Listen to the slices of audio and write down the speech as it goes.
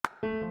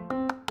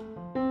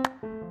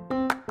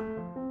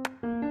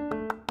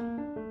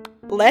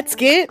Let's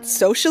get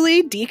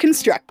socially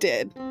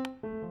deconstructed.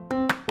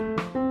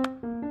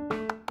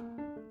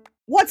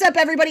 What's up,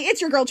 everybody?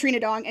 It's your girl, Trina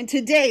Dong, and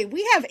today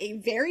we have a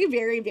very,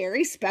 very,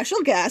 very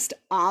special guest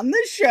on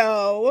the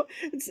show.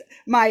 It's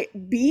my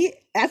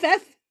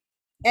BFFL,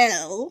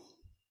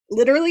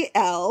 literally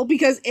L,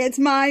 because it's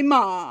my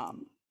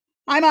mom.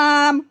 Hi,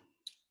 Mom.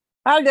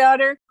 Hi,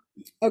 daughter.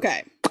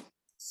 Okay,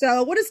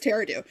 so what does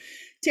Tara do?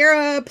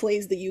 Tara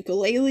plays the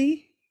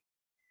ukulele.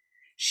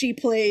 She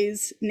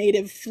plays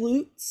native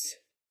flutes.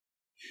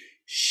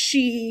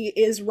 She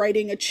is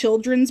writing a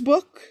children's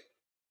book.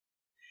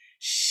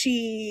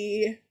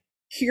 She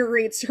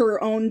curates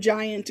her own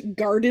giant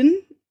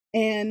garden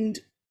and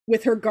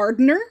with her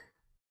gardener,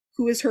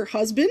 who is her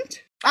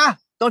husband.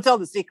 Don't tell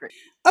the secret.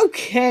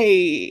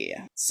 Okay,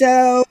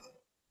 so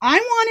I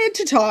wanted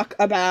to talk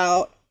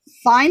about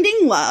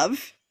finding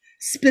love,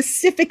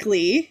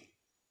 specifically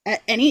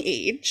at any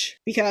age,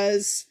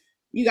 because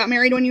you got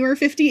married when you were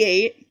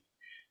 58.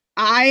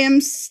 I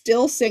am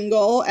still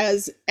single,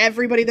 as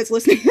everybody that's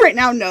listening right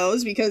now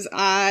knows, because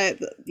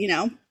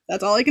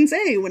that's all I can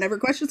say whenever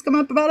questions come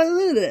up about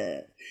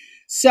it.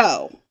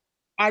 So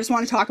I just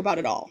want to talk about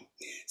it all.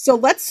 So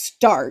let's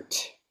start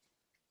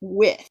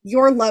with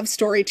your love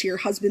story to your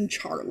husband,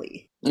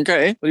 Charlie.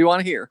 Okay, what do you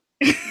want to hear?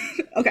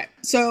 Okay,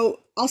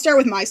 so I'll start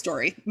with my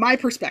story, my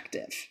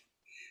perspective.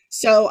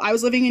 So I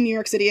was living in New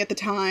York City at the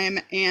time,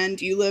 and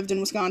you lived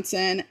in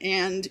Wisconsin,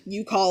 and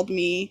you called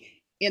me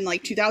in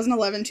like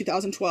 2011,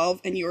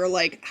 2012, and you were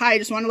like, hi, I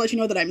just want to let you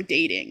know that I'm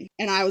dating.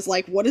 And I was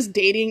like, what does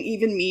dating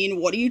even mean?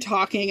 What are you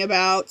talking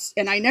about?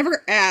 And I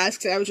never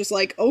asked. I was just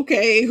like,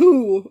 okay,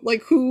 who?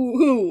 Like,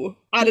 who?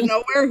 Out of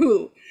nowhere,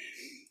 who?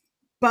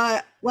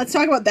 But let's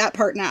talk about that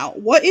part now.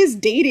 What is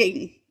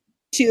dating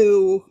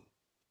to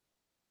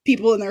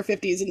people in their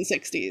 50s and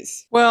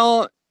 60s?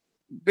 Well,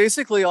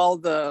 basically all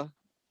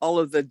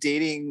of the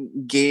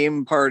dating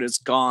game part is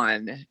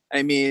gone.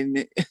 I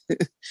mean,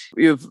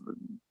 you've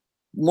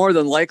more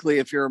than likely,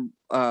 if you're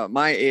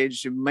my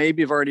age, you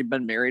maybe have already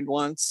been married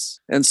once.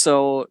 And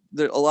so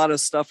a lot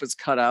of stuff is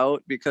cut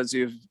out because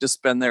you've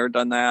just been there,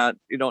 done that.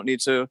 You don't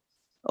need to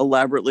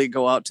elaborately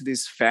go out to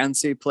these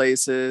fancy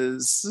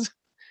places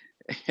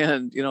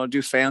and,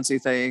 do fancy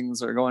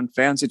things or go on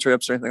fancy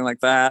trips or anything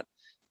like that.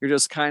 You're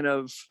just kind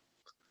of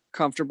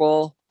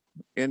comfortable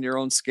in your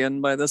own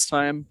skin by this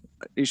time.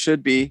 You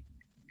should be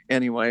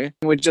anyway.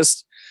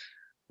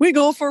 We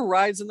go for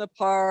rides in the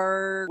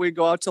park. We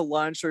go out to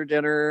lunch or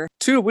dinner.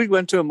 We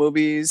went to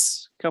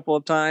movies a couple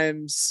of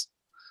times.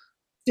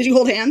 Did you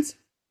hold hands?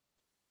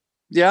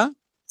 Yeah.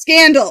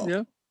 Scandal.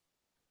 Yeah.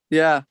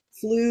 Yeah.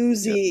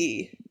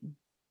 Floozy. Yep.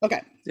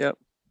 Okay. Yep.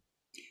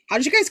 How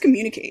did you guys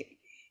communicate?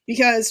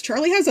 Because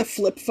Charlie has a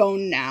flip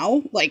phone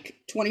now, like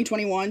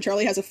 2021.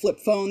 Charlie has a flip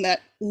phone that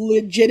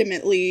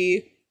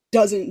legitimately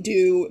doesn't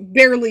do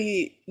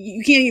barely,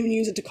 you can't even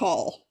use it to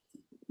call,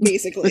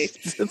 basically.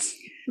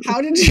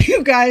 How did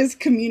you guys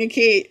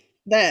communicate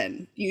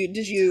then?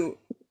 Did you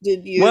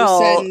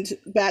send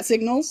bat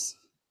signals?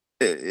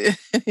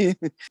 Through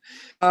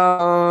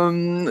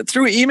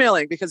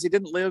emailing, because he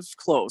didn't live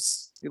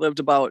close. He lived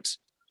about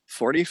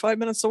 45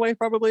 minutes away,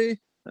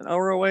 probably an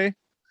hour away.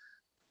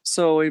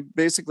 So we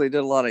basically did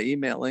a lot of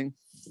emailing.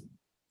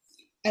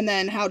 And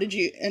then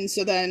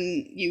so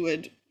then you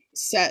would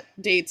set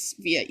dates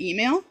via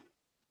email?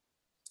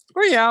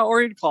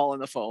 Or you'd call on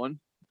the phone.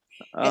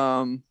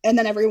 And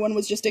then everyone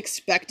was just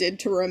expected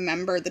to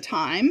remember the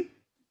time.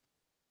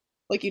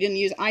 Like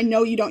I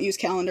know you don't use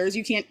calendars.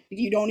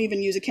 You don't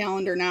even use a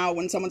calendar now.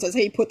 When someone says,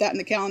 hey, put that in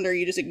the calendar,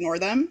 you just ignore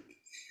them.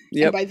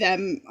 Yep. And by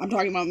them, I'm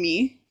talking about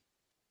me.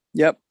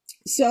 Yep.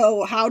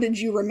 So how did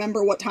you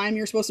remember what time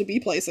you're supposed to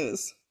be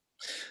places?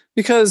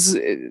 Because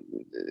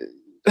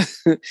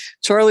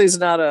Charlie's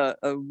not a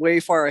way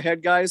far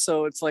ahead guy.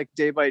 So it's like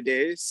day by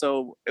day.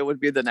 So it would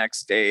be the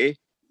next day.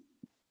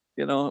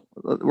 We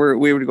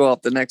would go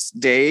out the next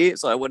day,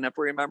 so I wouldn't have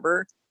to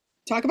remember.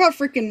 Talk about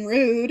freaking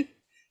rude.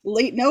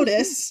 Late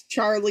notice,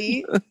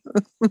 Charlie.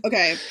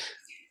 Okay.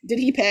 Did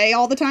he pay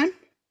all the time?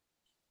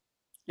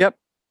 Yep.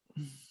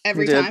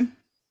 Every time?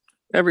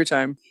 Every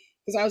time.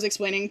 Because I was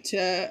explaining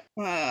to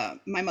my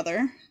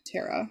mother,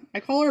 Tara. I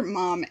call her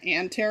Mom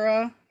and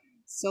Tara,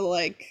 so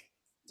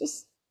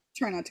just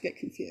try not to get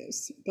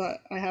confused. But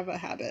I have a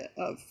habit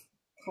of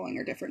calling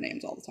her different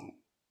names all the time.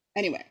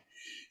 Anyway,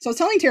 so I was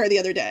telling Tara the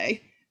other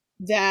day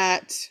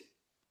that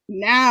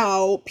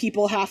now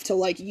people have to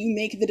you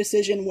make the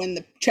decision when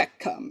the check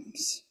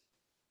comes.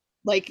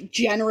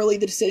 Generally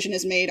the decision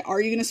is made, are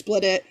you going to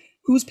split it?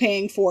 Who's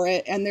paying for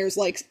it? And there's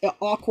an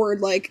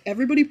awkward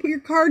everybody put your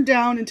card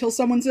down until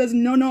someone says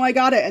no, I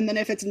got it. And then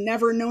if it's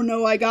never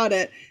no, I got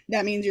it,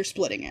 that means you're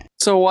splitting it.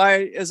 So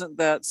why isn't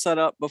that set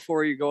up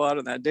before you go out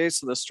on that day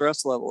so the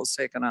stress level is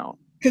taken out?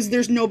 Because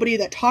there's nobody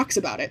that talks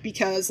about it.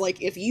 Because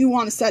if you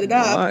want to set it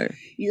up,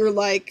 you're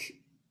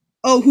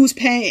oh, who's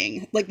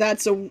paying?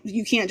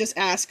 You can't just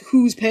ask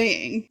who's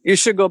paying. You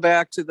should go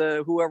back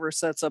to whoever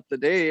sets up the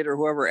date, or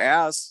whoever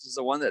asks is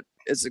the one that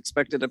is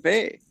expected to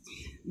pay.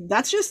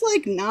 That's just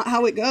like not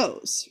how it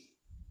goes.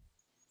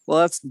 Well,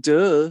 that's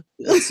duh.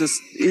 It's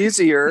just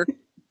easier.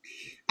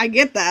 I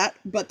get that,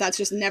 but that's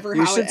just never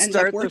You how it should ends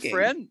up start the working.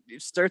 friend. You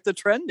start the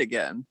trend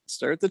again.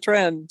 Start the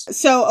trend.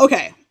 So,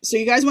 okay. So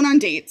you guys went on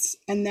dates,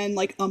 and then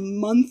like a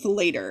month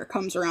later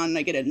comes around and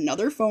I get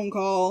another phone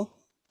call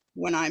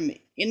when I'm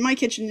in my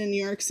kitchen in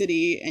New York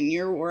City and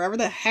you're wherever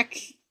the heck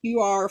you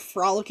are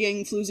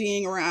frolicking,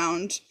 floozying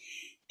around,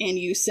 and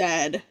you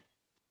said,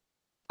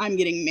 I'm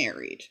getting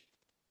married.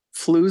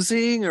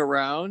 Floozying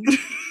around?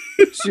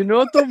 Do you know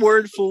what the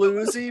word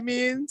floozy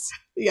means?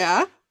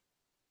 Yeah?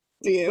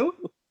 Do you?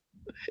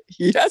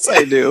 Yes,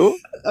 I do.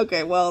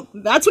 Okay, well,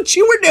 that's what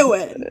you were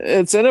doing.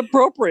 It's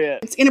inappropriate.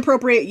 It's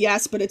inappropriate,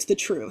 yes, but it's the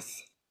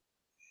truth.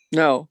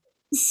 No.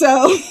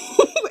 So,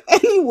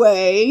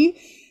 anyway,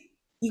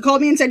 you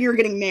called me and said you were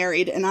getting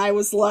married, and I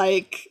was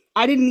like,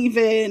 I didn't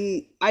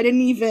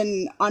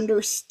even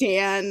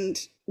understand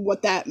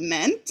what that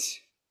meant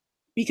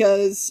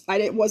because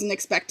I wasn't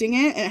expecting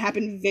it, and it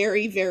happened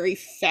very, very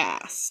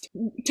fast.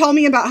 Tell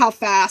me about how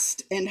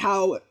fast and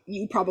how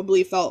you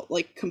probably felt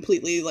like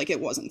completely like it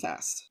wasn't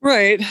fast.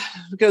 Right,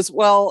 because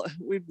well,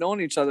 we've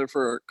known each other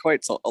for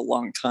quite a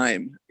long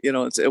time. You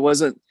know, it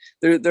wasn't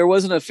there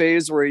wasn't a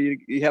phase where you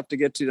have to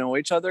get to know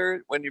each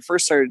other. When you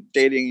first started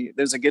dating,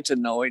 there's a get to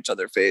know each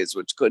other phase,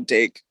 which could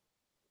take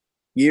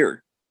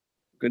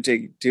could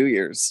take 2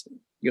 years.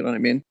 You know what I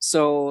mean?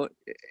 So,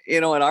 you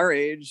know, at our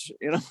age,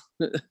 you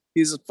know,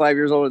 he's 5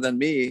 years older than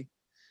me,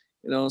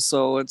 you know,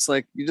 so it's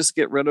like you just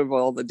get rid of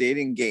all the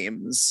dating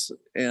games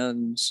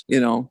and,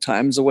 you know,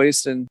 time's a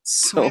wasting.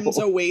 So, Time's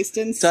a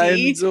wasting.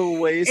 Time's a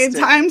wasting.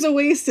 Time's a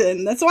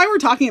wasting. That's why we're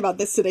talking about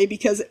this today,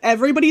 because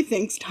everybody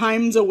thinks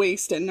time's a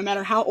wasting, no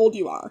matter how old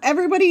you are.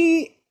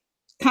 Everybody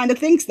kind of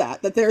thinks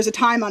that there's a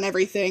time on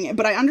everything,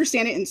 but I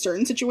understand it in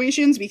certain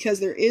situations because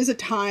there is a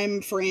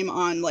time frame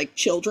on like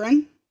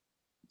children.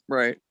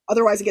 Right.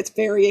 Otherwise it gets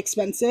very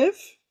expensive.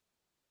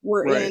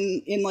 We're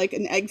Right. in like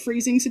an egg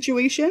freezing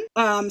situation.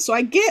 So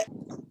I get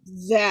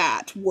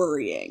that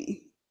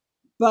worrying.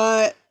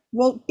 But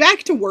well,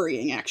 back to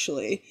worrying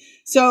actually.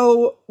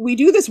 So we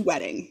do this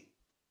wedding,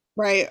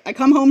 right? I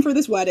come home for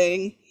this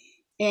wedding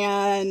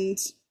and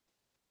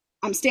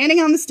I'm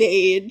standing on the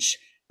stage.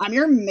 I'm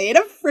your maid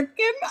of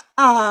freaking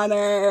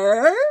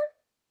honor.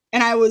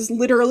 And I was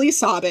literally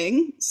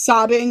sobbing,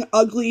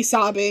 ugly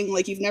sobbing,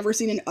 like you've never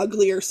seen an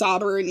uglier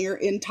sobber in your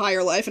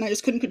entire life. And I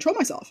just couldn't control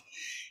myself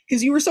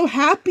because you were so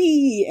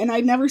happy and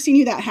I'd never seen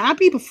you that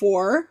happy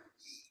before.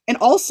 And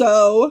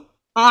also,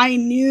 I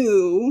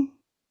knew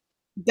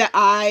that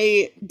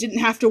I didn't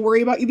have to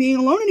worry about you being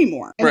alone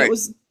anymore. And right.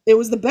 it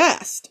was the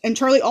best. And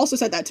Charlie also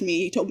said that to me.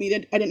 He told me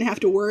that I didn't have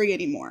to worry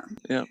anymore.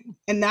 Yeah.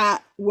 And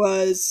that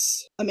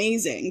was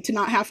amazing to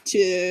not have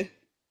to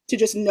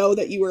just know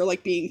that you were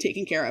like being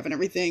taken care of and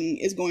everything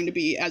is going to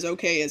be as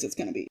okay as it's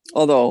going to be.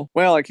 Although,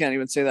 well, I can't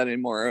even say that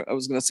anymore. I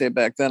was going to say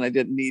back then I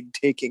didn't need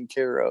taking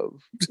care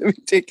of.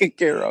 Taken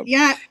care of.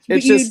 Yeah.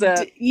 It's just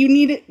that you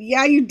needed.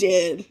 Yeah, you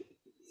did.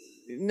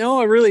 No,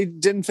 I really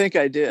didn't think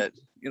I did.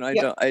 You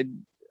know,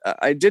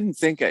 I didn't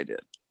think I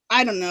did.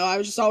 I don't know. I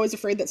was just always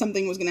afraid that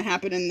something was going to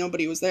happen and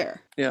nobody was there.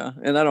 Yeah.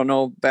 And I don't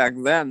know back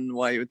then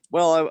why.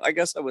 Well, I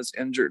guess I was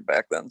injured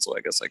back then. So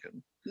I guess I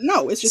can.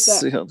 No, it's just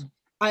that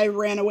I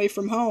ran away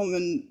from home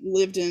and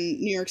lived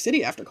in New York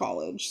City after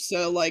college.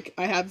 So like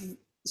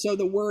so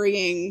the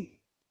worrying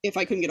if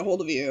I couldn't get a hold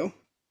of you,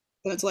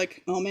 then it's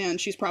like, oh man,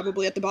 she's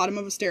probably at the bottom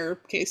of a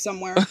staircase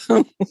somewhere.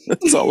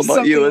 It's all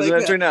about you, isn't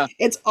it, Trina?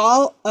 It's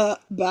all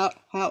about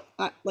how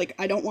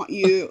I don't want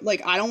you,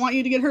 like I don't want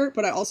you to get hurt,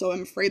 but I also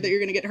am afraid that you're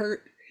going to get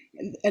hurt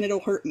and it'll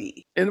hurt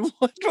me. In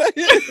what way?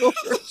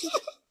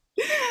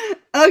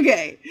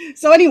 Okay,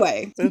 so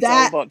anyway, it's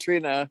all about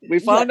Trina. We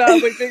found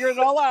out, we figured it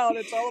all out.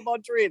 It's all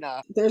about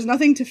Trina. There's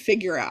nothing to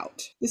figure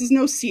out. This is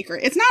no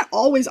secret. It's not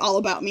always all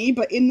about me,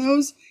 but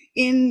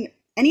in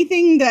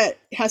anything that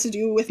has to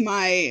do with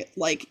my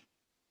like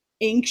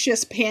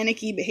anxious,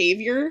 panicky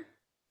behavior,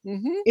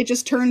 it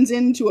just turns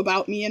into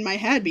about me in my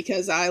head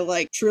because I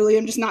like truly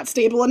am just not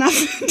stable enough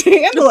to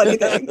handle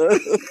anything.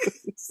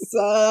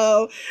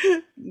 So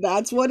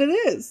that's what it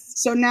is.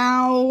 So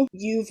now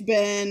you've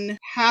been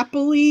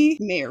happily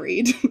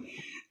married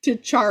to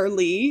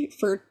Charlie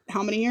for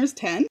how many years?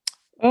 10?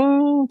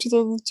 Oh,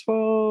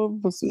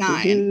 2012.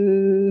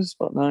 9.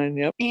 About 9,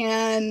 yep.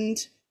 And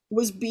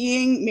was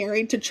being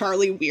married to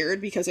Charlie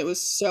weird because it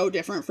was so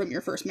different from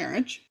your first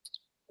marriage?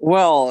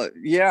 Well,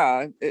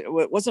 yeah, it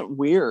wasn't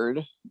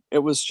weird. It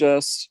was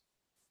just,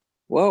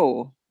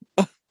 whoa,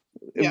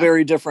 yeah.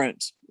 Very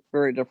different.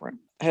 Very different.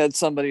 I had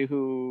somebody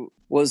who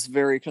was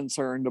very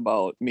concerned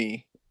about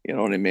me, you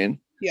know what I mean?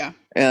 Yeah.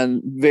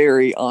 And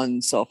very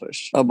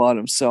unselfish about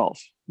himself,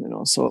 you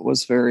know, so it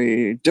was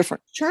very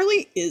different.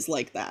 Charlie is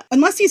like that,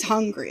 unless he's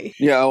hungry.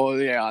 Yeah,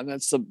 well, yeah, and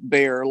that's the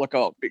bear. Look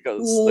out,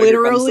 because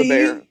literally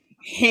there comes the bear.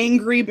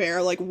 Hangry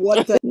bear, like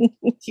what the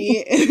he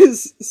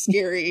is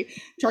scary.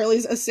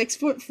 Charlie's a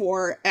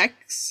 6'4"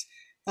 ex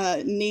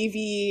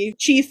Navy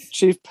chief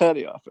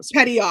petty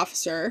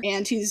officer,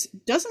 and he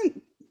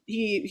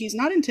He's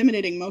not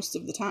intimidating most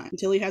of the time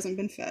until he hasn't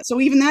been fed.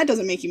 So even that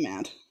doesn't make you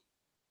mad.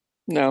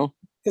 No.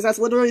 Because that's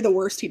literally the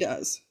worst he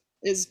does,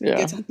 is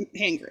gets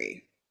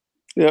hangry.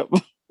 Yep.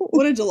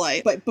 What a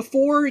delight. But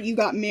before you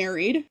got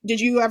married, did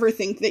you ever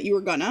think that you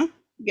were gonna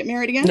get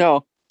married again?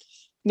 No.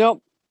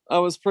 Nope. I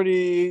was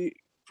pretty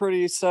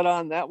set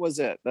on that was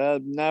it.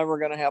 Never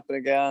gonna happen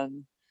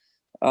again.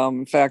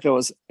 In fact, I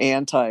was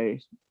anti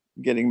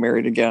getting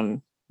married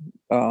again.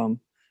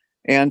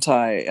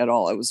 Anti at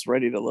all. I was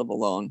ready to live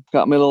alone.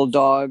 Got my little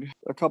dog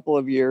a couple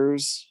of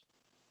years.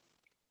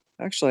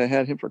 Actually, I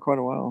had him for quite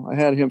a while. I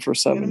had him for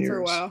 7 years. For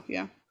a while,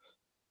 yeah.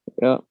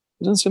 Yeah.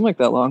 It didn't seem like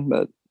that long,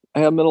 but I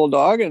had my little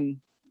dog and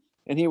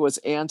he was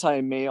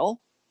anti-male.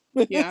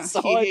 Yeah,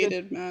 so he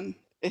hated men.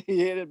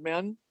 He hated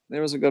men.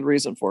 There was a good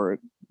reason for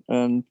it.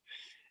 And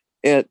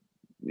it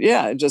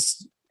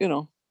just,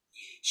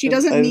 She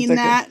doesn't mean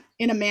that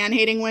in a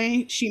man-hating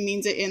way. She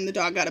means it in the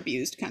dog got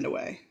abused kind of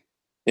way.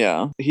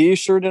 Yeah. He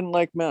sure didn't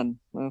like men.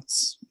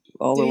 That's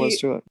all there was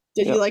to it.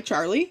 Did he like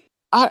Charlie?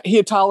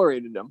 He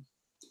tolerated him.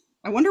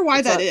 I wonder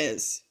why that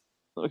is.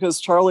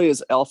 Because Charlie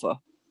is alpha.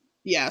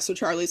 Yeah, so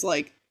Charlie's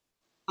like,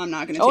 I'm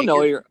not going to take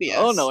your BS.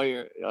 Oh, no,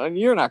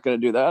 you're not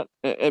going to do that.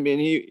 I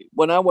mean,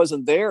 when I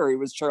wasn't there, he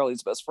was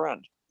Charlie's best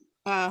friend.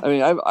 I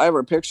mean, I have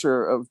a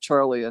picture of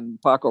Charlie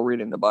and Paco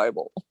reading the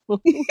Bible.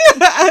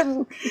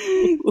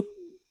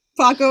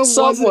 Paco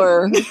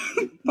somewhere.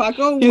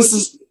 Paco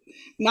was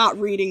not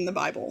reading the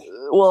Bible.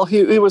 Well,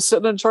 he was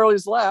sitting in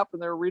Charlie's lap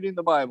and they were reading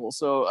the Bible.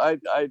 So I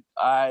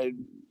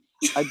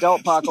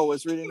doubt Paco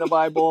was reading the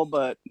Bible,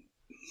 but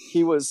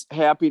he was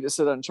happy to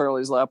sit on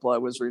Charlie's lap while I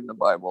was reading the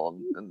Bible,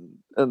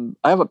 and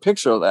I have a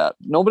picture of that.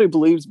 Nobody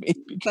believes me.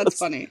 That's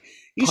funny.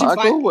 You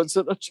Paco would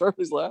sit on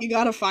Charlie's lap. You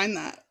gotta find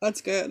that. That's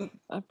good.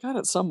 I've got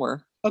it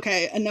somewhere.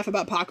 Okay, enough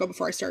about Paco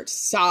before I start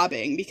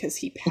sobbing because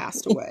he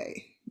passed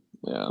away.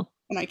 Yeah,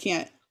 and I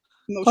can't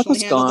emotionally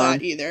handle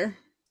that either.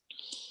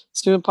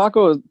 So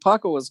Paco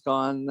was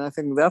gone. I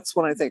think that's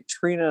when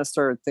Trina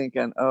started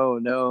thinking, "Oh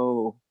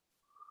no,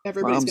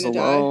 everybody's gonna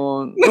die.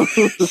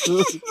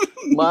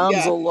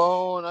 Mom's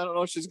alone. I don't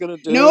know what she's gonna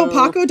do." No,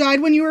 Paco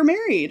died when you were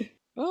married.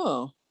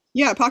 Oh.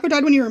 Yeah, Paco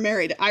died when you were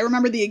married. I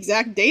remember the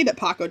exact day that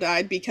Paco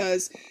died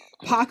because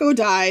Paco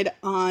died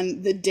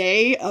on the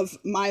day of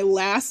my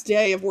last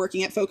day of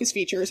working at Focus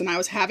Features, and I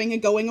was having a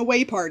going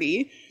away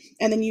party.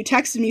 And then you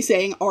texted me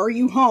saying, "Are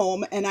you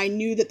home?" And I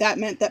knew that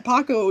meant that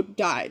Paco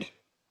died.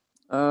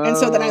 Oh. And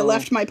so then I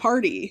left my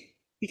party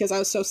because I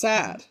was so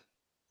sad.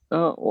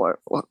 Oh,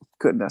 what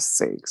goodness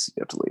sakes.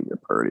 You have to leave your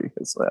party.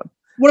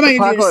 What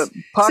am I going to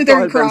do? Sit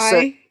there and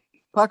cry?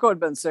 Paco had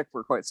been sick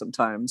for quite some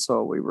time,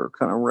 so we were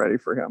kind of ready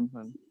for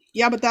him.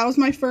 Yeah, but that was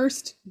my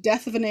first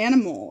death of an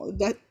animal.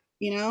 That,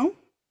 Yeah.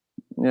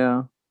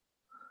 Well,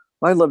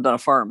 I lived on a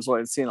farm, so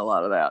I'd seen a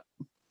lot of that.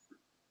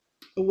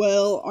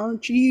 Well,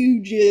 aren't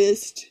you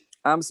just...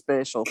 I'm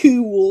special.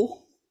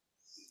 Cool.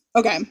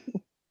 Okay.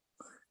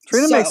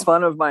 Trina makes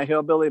fun of my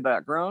hillbilly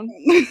background.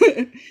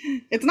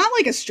 It's not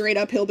like a straight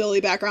up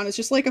hillbilly background. It's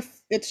just like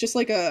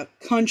a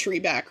country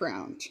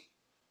background.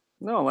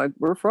 No,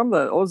 we're from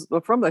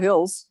the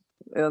hills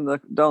and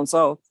down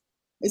south.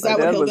 Is that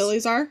what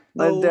hillbillies are?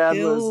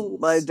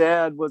 My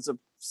dad was a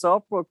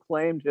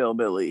self-proclaimed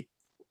hillbilly.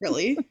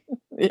 Really?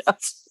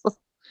 Yes.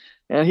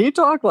 And he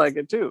talked like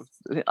it too,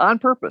 on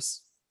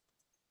purpose.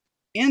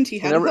 And he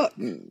had a hook.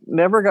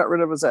 Never got rid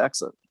of his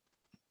accent.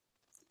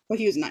 But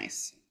he was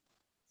nice.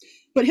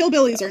 But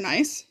hillbillies are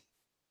nice.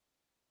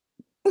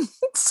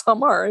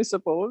 Some are, I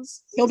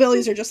suppose.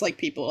 Hillbillies are just like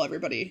people,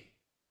 everybody.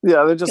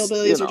 Yeah, they're just...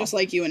 Hillbillies are just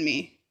like you and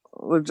me.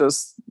 They're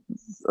just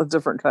a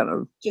different kind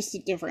of... Just a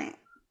different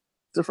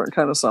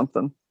kind of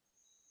something.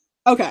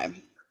 Okay.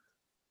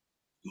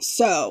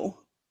 So,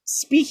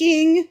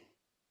 speaking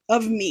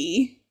of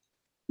me,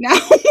 now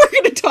we're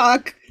going to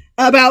talk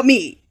about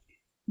me.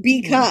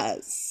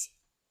 Because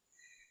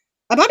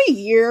about a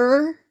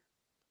year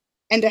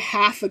and a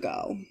half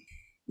ago,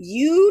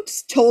 you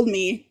told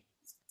me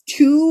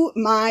to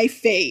my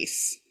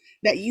face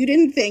that you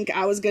didn't think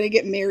I was going to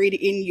get married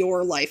in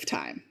your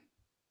lifetime.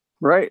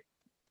 Right.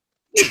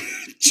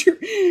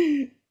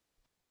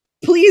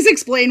 Please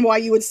explain why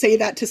you would say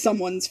that to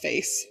someone's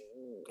face.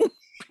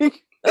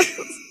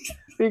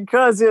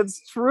 Because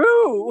it's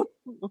true.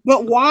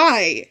 But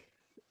why?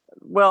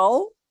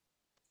 Well,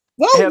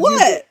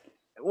 what?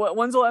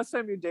 When's the last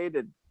time you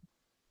dated?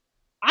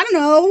 I don't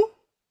know.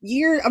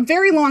 A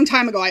very long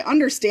time ago. I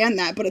understand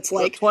that, but it's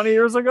like 20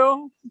 years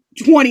ago?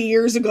 20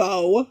 years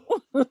ago.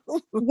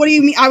 What do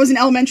you mean? I was in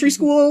elementary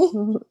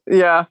school?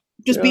 Yeah.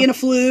 Just being a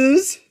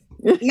flooze?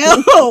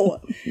 No.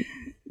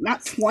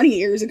 Not 20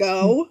 years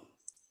ago.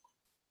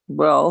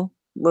 Well,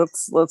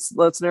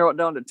 let's narrow it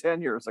down to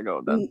 10 years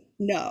ago then.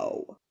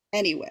 No.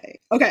 Anyway.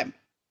 Okay.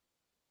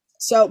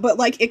 So, but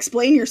like,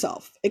 explain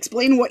yourself.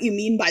 Explain what you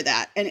mean by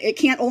that. And it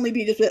can't only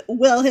be just,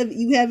 well,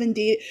 you haven't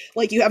dated,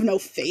 like you have no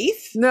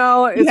faith?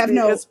 No,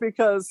 it's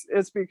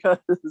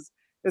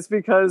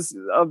because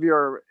of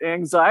your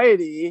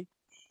anxiety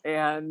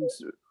and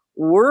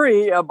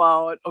worry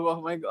about,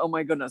 oh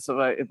my goodness,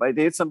 if I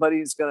date somebody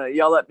who's gonna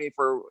yell at me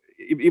for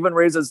even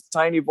raise his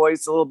tiny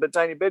voice a little bit,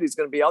 tiny bit, he's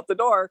going to be out the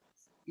door.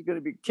 You're going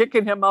to be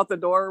kicking him out the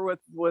door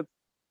with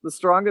the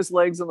strongest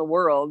legs in the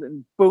world,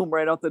 and boom,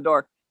 right out the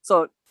door.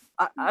 So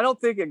I don't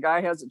think a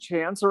guy has a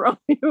chance around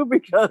you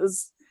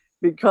because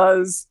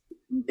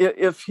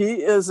if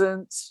he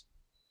isn't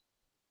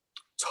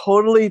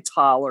totally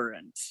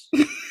tolerant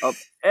of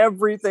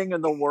everything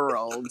in the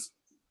world,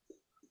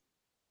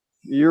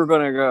 you're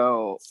gonna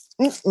go,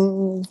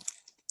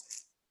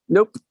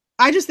 nope.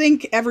 I just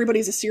think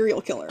everybody's a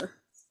serial killer.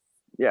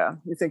 Yeah,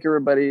 you think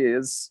everybody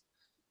is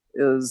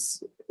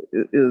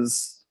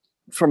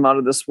from out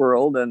of this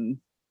world and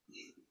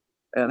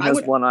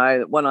has one eye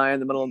in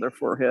the middle of their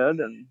forehead.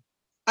 And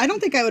I don't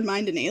think I would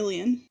mind an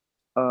alien.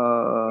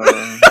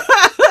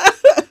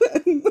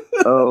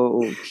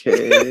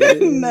 Okay.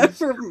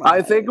 Never mind.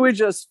 I think we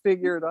just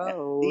figured out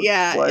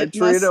why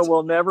Trina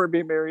will never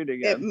be married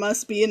again. It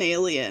must be an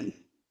alien.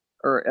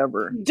 Or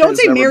ever. Don't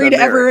say married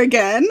ever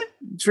again.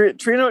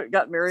 Trina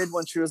got married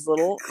when she was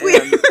little.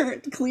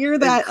 Clear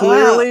that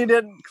clearly up.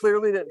 Didn't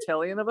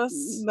tell any of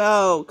us.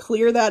 No,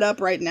 clear that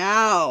up right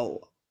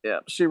now. Yeah,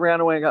 she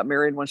ran away and got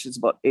married when she's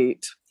about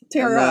 8.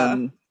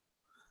 Tara.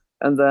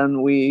 And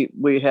then we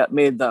had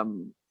made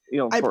them,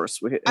 of course,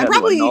 we had to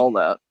annul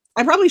that.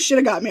 I probably should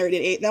have got married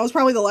at 8. That was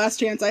probably the last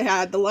chance I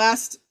had. The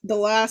last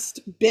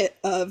bit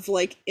of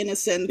like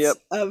innocence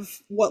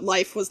of what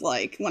life was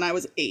like when I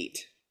was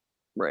 8.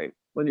 Right.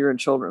 When you're in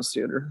children's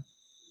theater.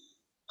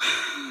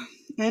 I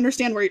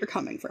understand where you're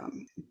coming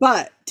from.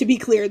 But to be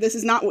clear, this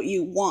is not what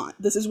you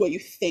want. This is what you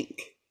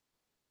think.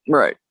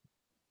 Right.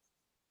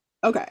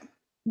 Okay.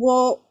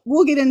 Well,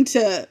 we'll get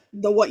into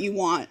the what you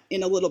want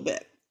in a little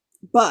bit.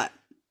 But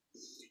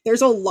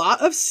there's a lot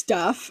of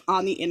stuff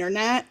on the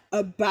internet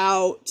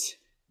about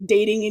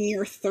dating in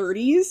your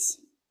 30s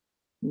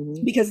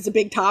because it's a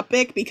big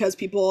topic, because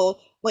people,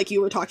 like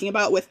you were talking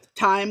about with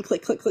time,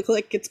 click, click, click,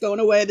 click, it's going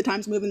away, the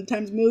time's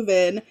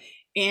moving,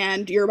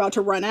 and you're about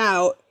to run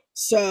out.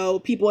 So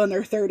people in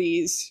their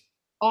 30s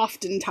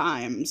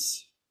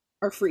oftentimes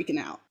are freaking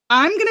out.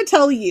 I'm going to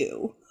tell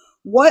you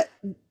what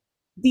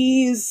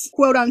these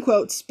quote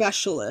unquote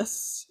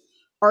specialists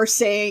are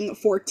saying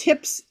for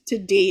tips to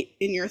date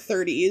in your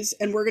 30s.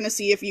 And we're going to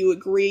see if you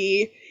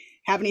agree,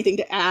 have anything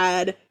to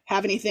add,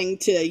 have anything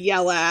to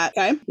yell at.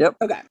 Okay? Yep.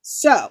 Okay.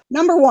 So,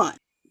 number 1,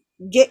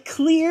 get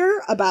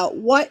clear about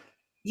what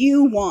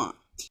you want.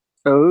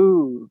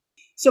 Oh.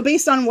 So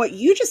based on what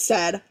you just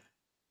said,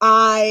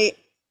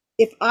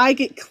 if I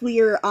get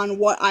clear on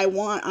what I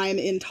want, I'm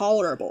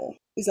intolerable.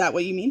 Is that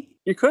what you mean?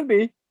 You could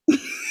be.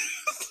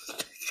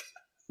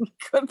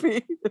 Could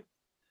be.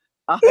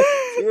 I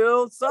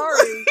feel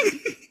sorry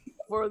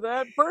for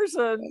that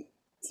person,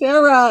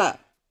 Sarah,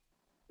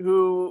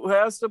 who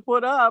has to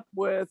put up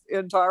with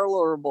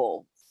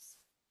intolerable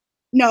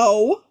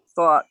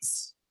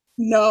thoughts.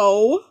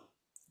 No.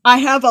 I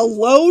have a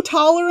low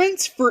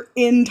tolerance for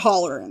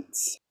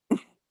intolerance.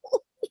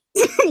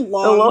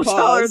 Low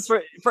tolerance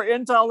for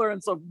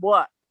intolerance of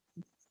what?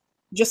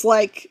 Just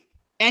like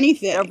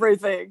anything.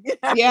 Everything.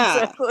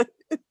 Yeah. Exactly.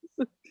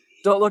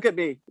 Don't look at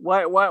me.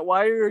 Why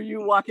are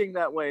you walking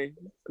that way?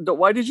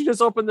 Why did you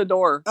just open the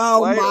door?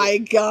 Oh my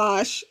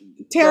gosh.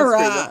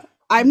 Tara,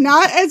 I'm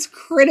not as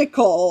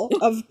critical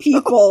of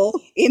people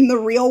in the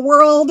real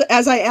world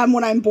as I am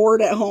when I'm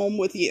bored at home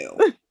with you.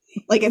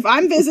 Like if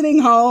I'm visiting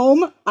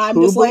home, I'm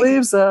just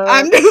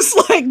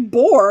like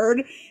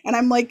bored, and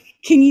I'm like,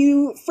 can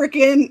you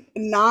freaking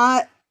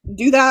not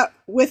do that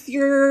with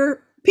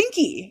your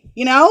pinky?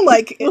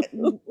 Like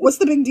what's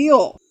the big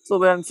deal? So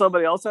then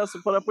somebody else has to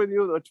put up with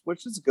you,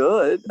 which is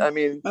good. I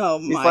mean, oh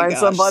my you find gosh.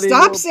 somebody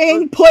Stop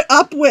saying put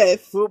up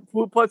with.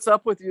 Who puts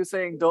up with you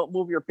saying don't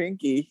move your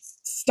pinky?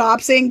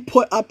 Stop saying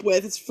put up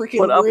with. It's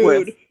freaking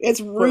rude. It's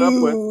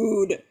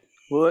rude.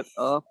 Put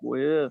up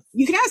with.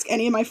 You can ask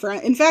any of my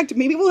friends. In fact,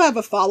 maybe we'll have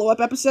a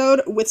follow-up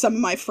episode with some of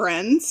my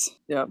friends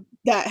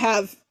that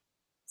have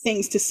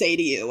things to say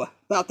to you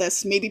about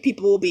this. Maybe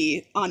people will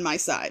be on my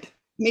side.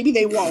 Maybe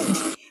they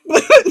won't,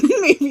 but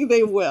maybe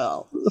they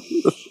will.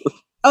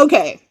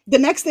 Okay, the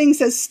next thing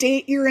says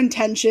state your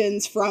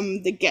intentions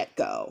from the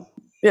get-go.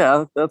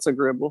 Yeah, that's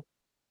agreeable.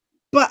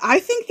 But I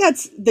think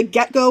that's the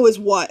get-go is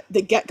what?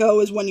 The get-go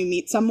is when you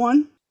meet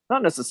someone?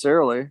 Not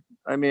necessarily.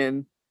 I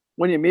mean,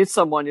 when you meet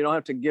someone, you don't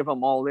have to give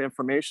them all the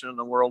information in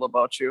the world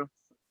about you.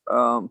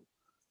 You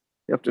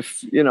have to,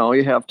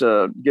 you have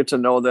to get to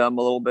know them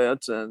a little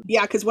bit. And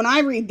yeah, because when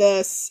I read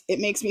this, it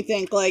makes me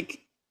think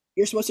like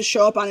you're supposed to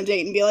show up on a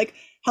date and be like,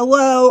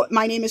 hello,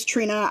 my name is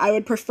Trina. I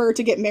would prefer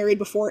to get married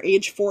before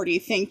age 40.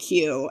 Thank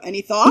you.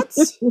 Any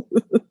thoughts?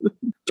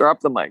 Drop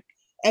the mic.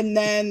 And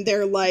then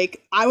they're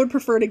like, I would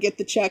prefer to get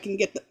the check and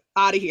get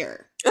out of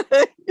here.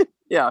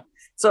 Yeah.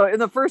 So in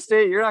the first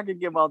date, you're not going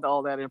to give out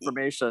all that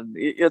information.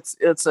 You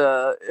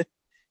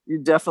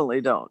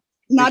definitely don't.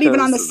 Not even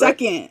on the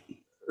second.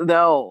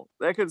 No,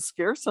 that could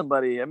scare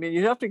somebody. I mean,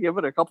 you have to give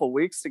it a couple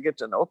weeks to get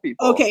to know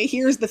people. Okay,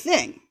 here's the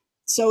thing.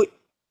 So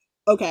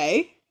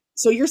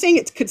you're saying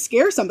it could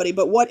scare somebody,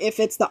 but what if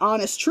it's the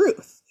honest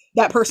truth?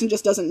 That person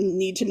just doesn't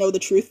need to know the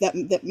truth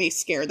that may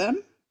scare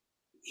them?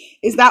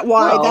 Is that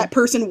why Well- that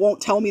person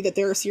won't tell me that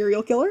they're a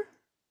serial killer?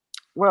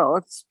 Well,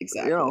 it's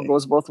Exactly. it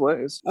goes both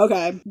ways.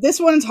 Okay, this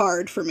one's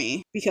hard for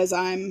me because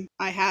I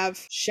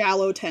have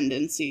shallow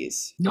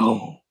tendencies.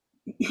 No.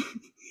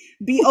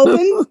 Be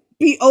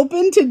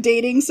open to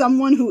dating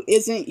someone who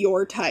isn't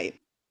your type.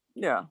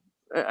 Yeah.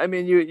 I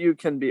mean, you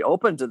can be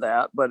open to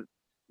that, but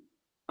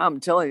I'm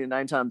telling you,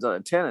 9 times out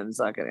of 10, it's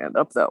not going to end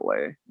up that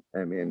way.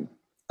 I mean,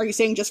 Are you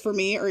saying just for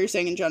me, or are you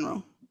saying in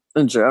general?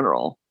 in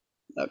general,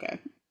 Okay,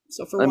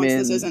 so for once,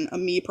 this mean- isn't a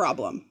me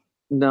problem.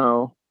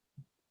 no.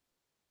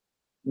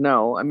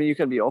 No, I mean, you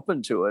can be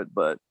open to it,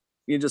 but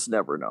you just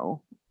never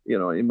know.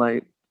 You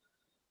might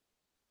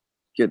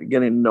getting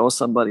to know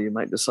somebody, you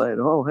might decide,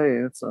 oh,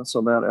 hey, it's not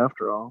so bad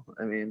after all.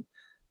 I mean,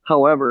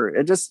 however,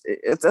 that's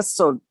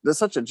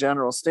such a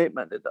general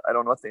statement. I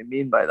don't know what they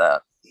mean by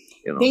that.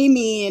 They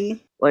mean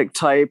like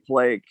type,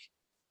 like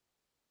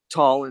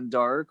tall and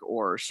dark,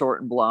 or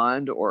short and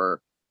blonde,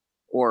 or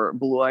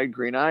blue-eyed,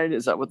 green-eyed.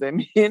 Is that what they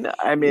mean?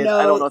 I mean, No.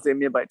 I don't know what they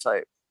mean by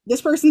type.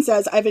 this person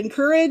says, I've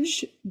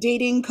encouraged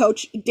dating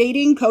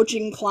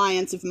coaching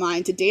clients of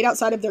mine to date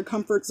outside of their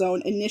comfort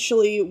zone,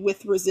 initially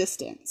with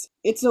resistance.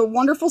 It's a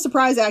wonderful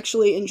surprise,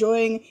 actually,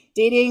 enjoying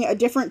dating a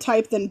different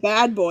type than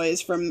bad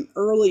boys from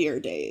earlier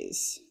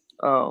days.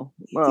 Oh,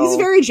 well. This is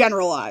very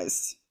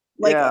generalized.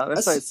 Yeah,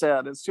 that's what I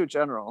said. It's too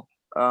general.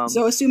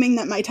 So assuming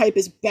that my type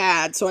is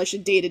bad, so I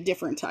should date a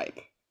different type.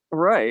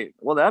 Right.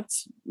 Well, that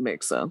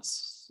makes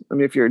sense. I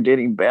mean, if you're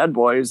dating bad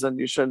boys, then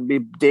you shouldn't be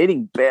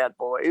dating bad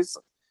boys.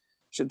 You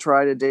should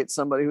try to date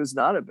somebody who's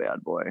not a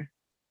bad boy.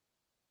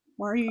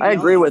 Why are you? I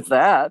agree with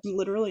that.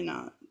 Literally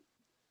not.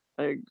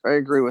 I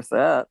agree with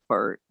that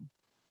part,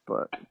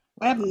 but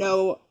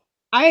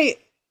I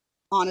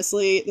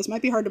honestly, this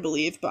might be hard to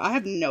believe, but I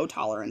have no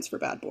tolerance for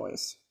bad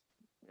boys.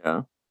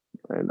 Yeah,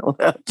 I know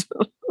that.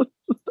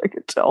 I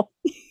could tell.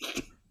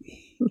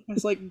 I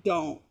was like,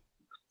 don't.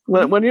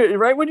 When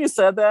you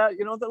said that,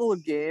 that little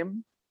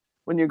game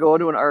when you go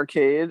to an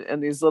arcade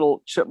and these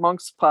little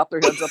chipmunks pop their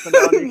heads up and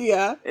down,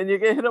 Yeah, and you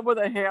get hit up with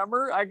a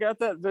hammer. I got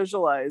that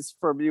visualized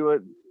from you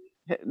at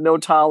no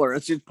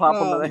tolerance. You'd pop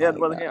them in the head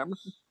with a hammer.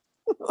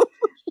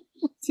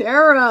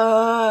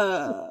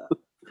 Tara,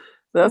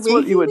 That's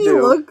what you would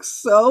do. Look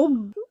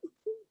so.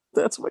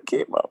 That's what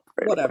came up.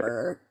 Right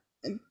whatever.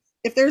 Away.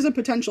 If there's a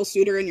potential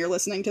suitor and you're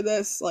listening to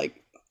this,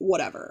 like,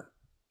 whatever.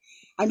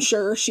 I'm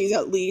sure she's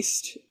at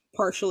least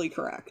partially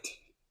correct.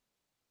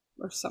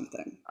 Or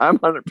something. I'm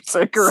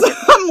 100% correct.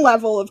 Some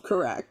level of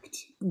correct.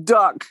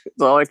 Duck.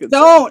 That's all I can say.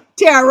 Don't,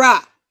 Tara!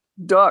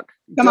 Duck.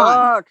 Come Duck.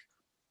 on.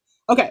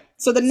 Okay,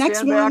 so the next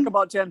Stand one. back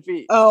about 10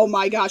 feet. Oh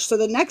my gosh. So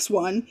the next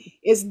one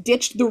is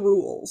ditch the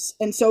rules.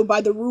 And so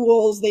by the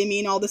rules, they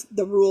mean all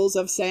the rules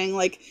of saying,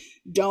 like,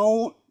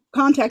 don't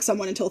contact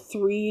someone until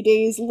 3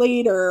 days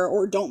later,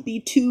 or don't be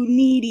too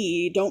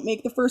needy, don't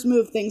make the first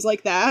move, things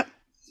like that.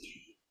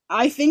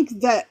 I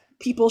think that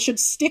people should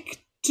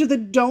stick to the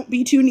don't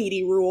be too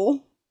needy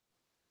rule.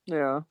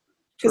 Yeah.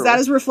 Because that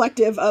is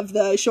reflective of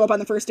the show up on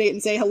the first date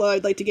and say, hello,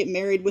 I'd like to get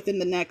married within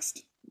the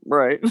next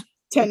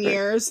 10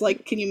 years.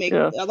 Like, can you make,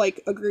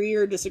 agree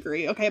or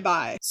disagree? Okay,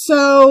 bye.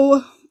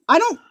 So,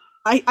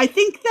 I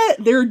think that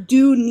there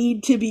do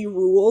need to be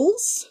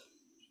rules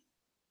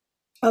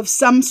of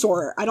some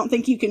sort. I don't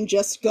think you can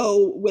just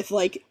go with,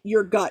 like,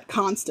 your gut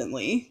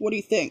constantly. What do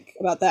you think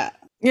about that?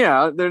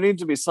 Yeah, there need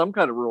to be some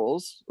kind of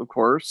rules, of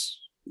course.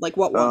 Like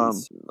what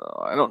ones?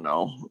 I don't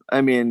know.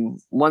 I mean,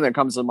 one that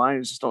comes to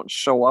mind is just don't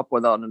show up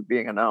without it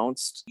being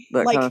announced.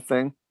 That kind of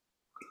thing.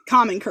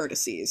 Common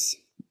courtesies.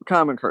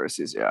 Common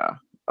courtesies, yeah.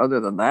 Other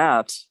than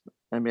that,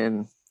 I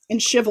mean...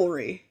 And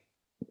chivalry.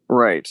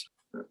 Right.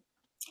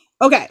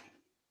 Okay.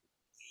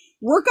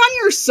 Work on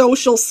your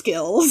social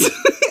skills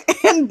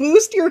and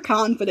boost your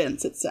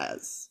confidence, it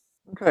says.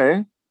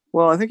 Okay.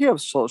 Well, I think you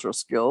have social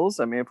skills.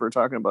 I mean, if we're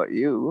talking about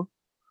you.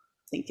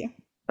 Thank you.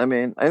 I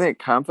mean, I think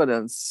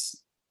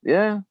confidence,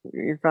 yeah,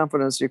 your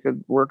confidence you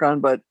could work on,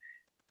 but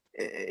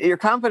you're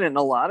confident in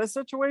a lot of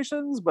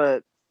situations,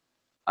 but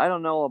I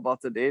don't know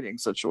about the dating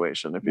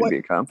situation, if you'd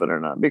be confident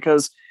or not.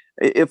 Because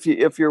if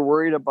you're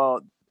worried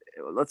about,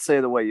 let's say,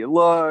 the way you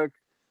look,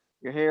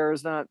 your hair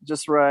is not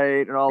just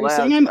right and all that.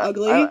 Are you saying I'm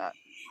ugly? Are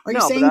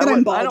you saying that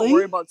I'm balding?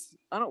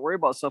 I don't worry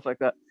about stuff like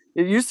that.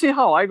 You see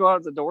how I go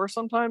out the door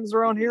sometimes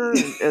around here,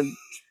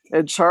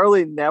 and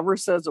Charlie never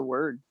says a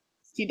word.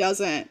 He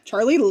doesn't.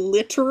 Charlie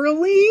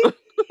literally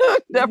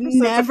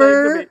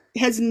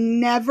has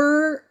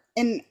never,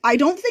 and I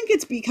don't think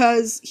it's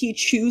because he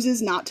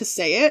chooses not to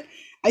say it.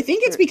 I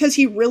think it's because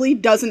he really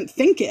doesn't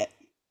think it.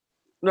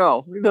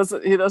 No, he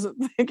doesn't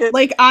think it.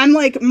 Like, I'm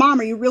like, Mom,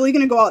 are you really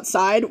going to go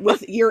outside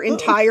with your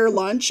entire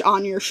lunch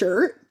on your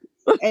shirt?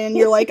 And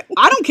you're like,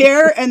 I don't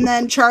care. And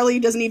then Charlie he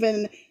doesn't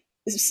even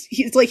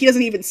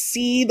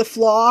see the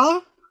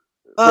flaw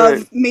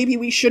of maybe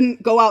we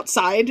shouldn't go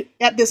outside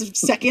at this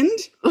second.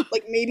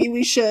 Like, maybe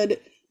we should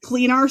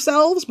clean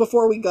ourselves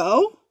before we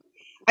go.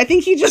 I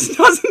think he just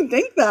doesn't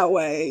think that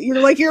way.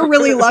 You're like, you're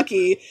really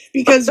lucky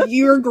because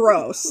you're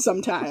gross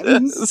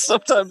sometimes.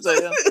 Sometimes I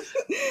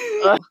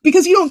am.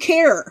 Because you don't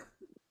care.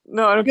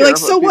 No, I don't You're care. Like,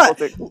 so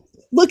what?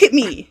 Look at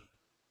me.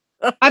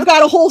 I've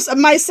got a whole,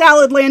 my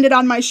salad landed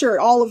on my shirt,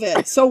 all of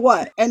it. So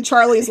what? And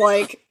Charlie's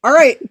like, all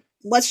right,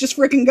 let's just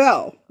freaking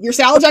go. Your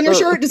salad's on your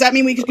shirt? Does that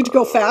mean we could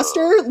go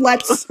faster?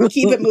 Let's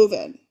keep it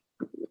moving.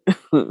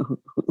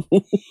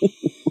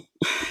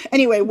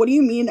 Anyway, what do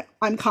you mean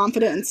I'm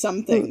confident in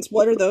some things?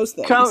 What are those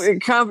things?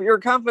 You're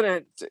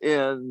confident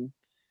in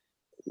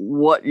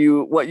what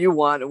you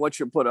want and what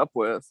you put up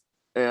with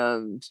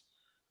and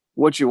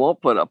what you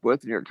won't put up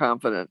with, and you're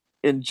confident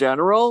in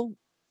general.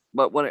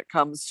 But when it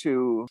comes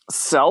to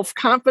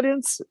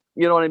self-confidence,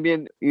 you know what I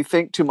mean? You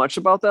think too much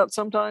about that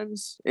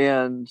sometimes,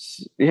 and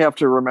you have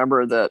to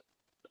remember that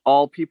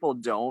all people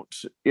don't,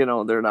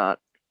 they're not,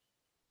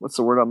 what's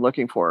the word I'm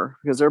looking for?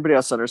 Because everybody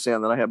has to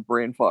understand that I have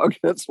brain fog.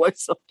 That's why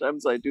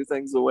sometimes I do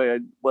things the way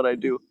I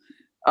do.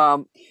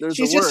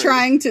 She's just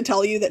trying to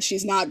tell you that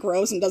she's not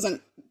gross and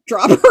doesn't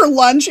drop her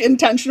lunch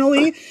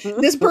intentionally.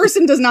 This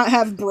person does not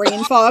have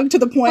brain fog to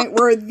the point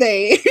where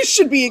they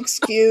should be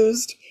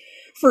excused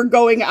for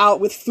going out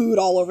with food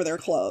all over their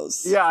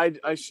clothes. Yeah,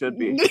 I should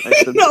be.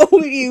 No,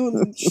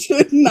 you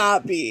should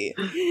not be.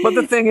 But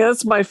the thing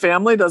is, my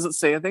family doesn't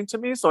say anything to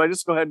me, so I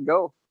just go ahead and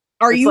go.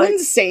 Are you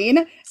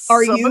insane?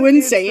 Are you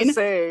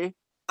insane?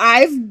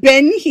 I've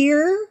been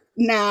here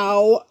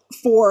now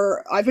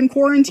I've been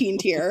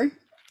quarantined here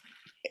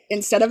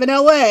instead of in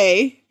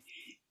LA.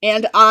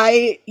 And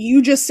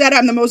you just said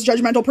I'm the most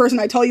judgmental person.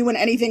 I tell you when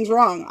anything's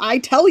wrong. I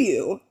tell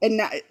you,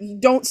 and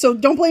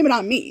don't blame it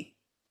on me.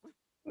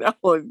 No,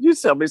 you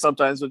tell me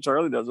sometimes when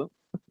Charlie doesn't.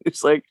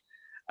 It's like,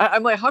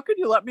 I'm like, how could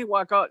you let me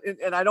walk out?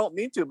 And I don't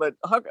mean to, but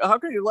how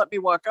could you let me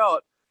walk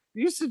out?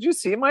 Did you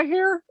see my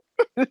hair?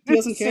 He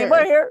doesn't care. See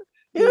my hair?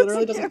 He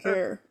literally doesn't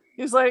care.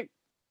 He's like,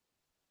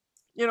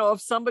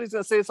 if somebody's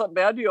going to say something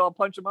bad to you, I'll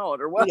punch him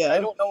out or what? Yeah. I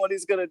don't know what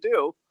he's going to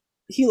do.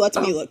 He lets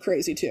me look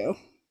crazy too.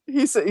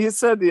 He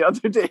said the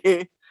other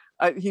day,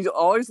 he's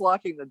always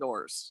locking the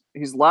doors.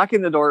 He's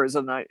locking the doors,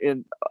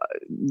 and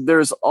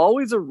there's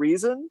always a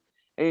reason,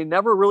 and he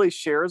never really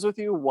shares with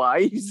you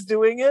why he's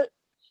doing it.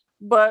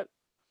 But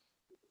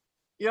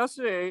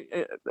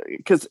yesterday,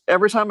 because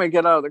every time I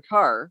get out of the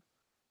car,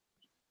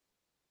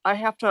 I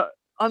have to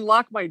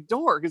unlock my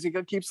door because he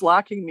keeps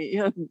locking me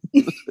in.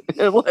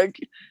 And like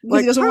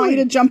he doesn't want you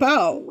to jump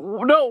out.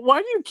 No,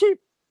 why do you keep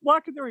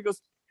locking the door? He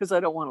goes, because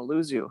I don't want to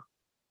lose you.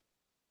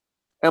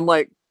 I'm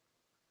like,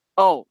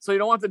 oh, so you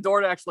don't want the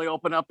door to actually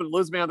open up and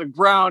lose me on the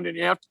ground, and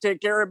you have to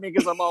take care of me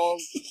because I'm all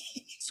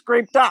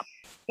scraped up.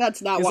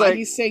 That's not why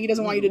he's saying he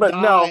doesn't want you to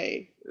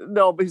die.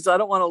 No, because I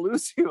don't want to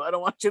lose you. I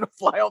don't want you to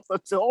fly out the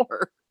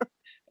door.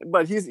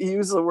 But he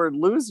used the word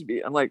 "lose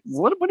me." I'm like,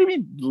 what do you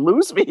mean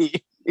lose me?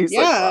 He's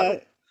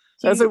like,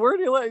 I said, where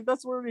do you like?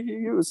 That's the word he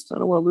used. I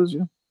don't want to lose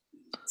you.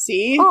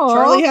 See, aww.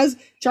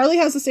 Charlie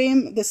has the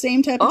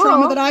same type of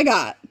trauma that I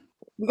got.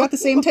 We got the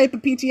same type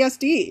of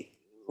PTSD.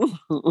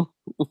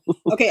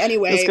 Okay,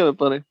 anyway. That's kind of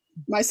funny.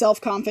 My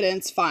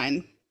self-confidence,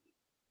 fine.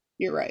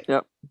 You're right.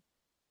 Yep.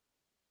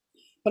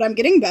 But I'm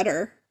getting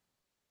better.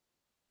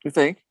 You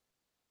think?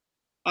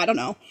 I don't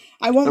know.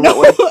 I won't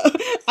know.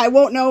 I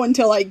won't know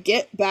until I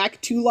get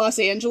back to Los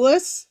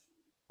Angeles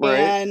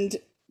and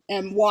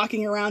am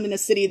walking around in a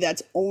city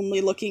that's only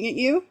looking at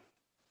you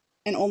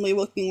and only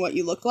looking what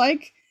you look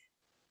like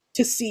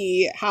to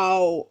see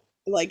how,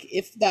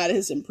 if that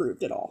has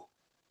improved at all.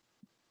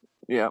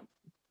 Yeah.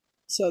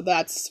 So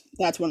that's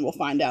when we'll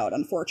find out.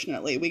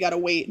 Unfortunately, we gotta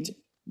wait.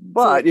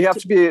 But you have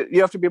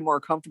to be more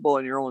comfortable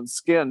in your own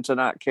skin to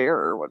not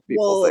care what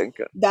people think.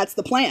 That's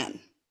the plan.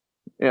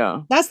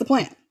 Yeah. That's the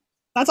plan.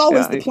 That's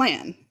always the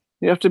plan.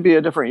 You have to be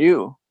a different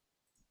you.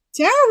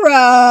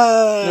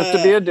 Tara! You have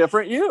to be a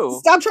different you.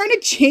 Stop trying to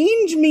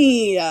change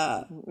me.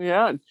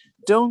 Yeah.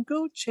 Don't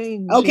go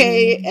change.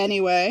 Okay,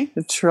 anyway.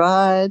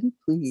 Try to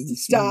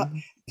please. Stop.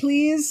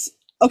 Please.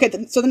 Okay,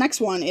 so the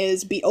next one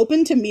is be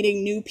open to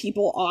meeting new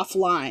people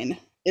offline.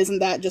 Isn't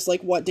that just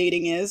like what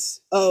dating is?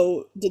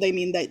 Oh, do they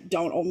mean that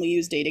don't only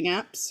use dating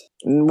apps?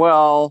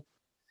 Well,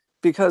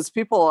 because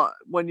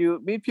when you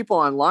meet people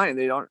online,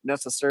 you aren't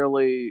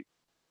necessarily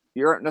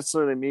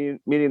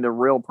meeting the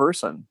real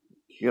person.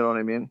 You know what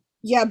I mean?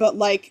 Yeah, but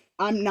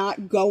I'm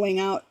not going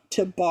out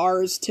to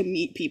bars to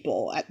meet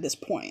people at this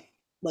point.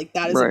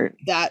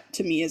 That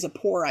to me is a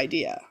poor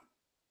idea.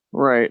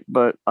 Right,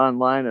 but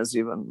online is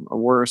even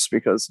worse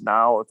because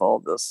now with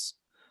all this,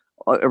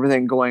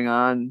 everything going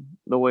on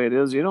the way it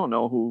is, you don't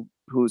know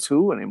who's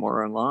who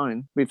anymore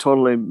online. We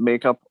totally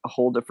make up a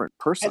whole different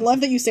person. I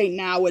love that you say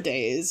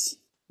nowadays.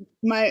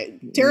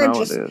 Tara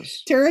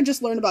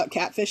just learned about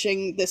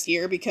catfishing this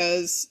year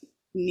because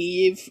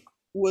Neve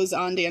was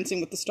on Dancing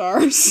with the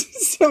Stars.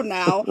 So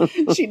now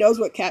she knows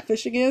what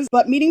catfishing is.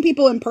 But meeting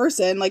people in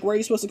person, where are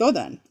you supposed to go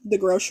then? The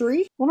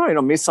grocery? Well, no, you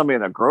don't meet somebody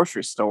in a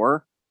grocery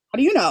store. How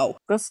do you know?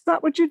 That's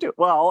not what you do.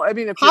 Well, I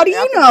mean, how do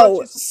you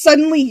know?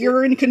 Suddenly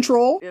you're in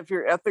control. If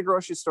you're at the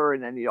grocery store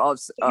and then you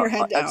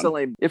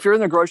accidentally, if you're in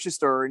the grocery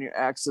store and you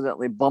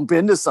accidentally bump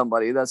into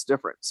somebody, that's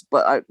different.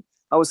 But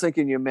I was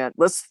thinking you meant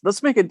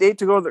let's make a date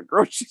to go to the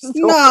grocery store.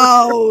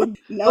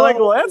 No, Like,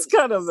 well, that's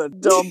kind of a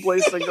dumb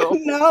place to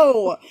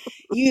go.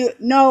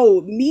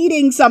 No,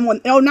 meeting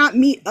someone. No, not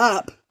meet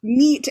up.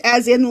 Meet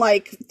as in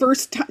like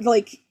first time.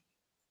 Like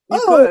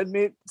you could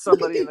meet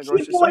somebody in the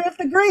grocery store. With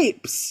the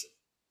grapes.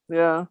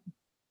 Yeah,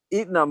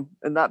 eating them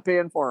and not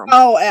paying for them.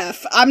 Oh,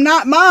 I'm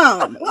not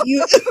mom.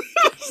 You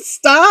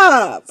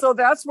stop. So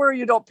that's where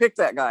you don't pick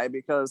that guy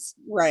because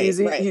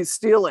he's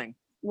stealing.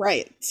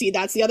 Right. See,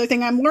 that's the other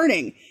thing I'm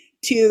learning,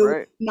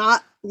 to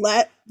not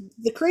let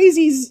the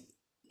crazies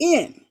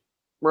in.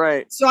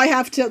 Right. So I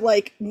have to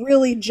like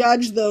really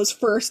judge those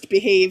first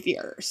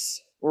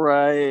behaviors.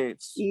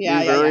 Right.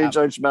 Yeah. Be very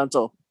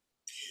judgmental.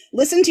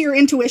 Listen to your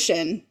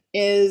intuition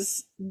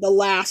is the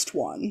last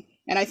one.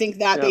 And I think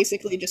that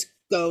basically just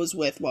goes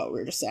with what we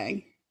were just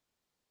saying.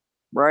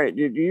 Right.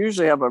 You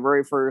usually have a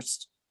very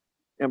first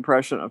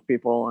impression of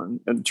people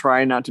and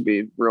try not to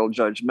be real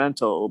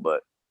judgmental,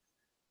 but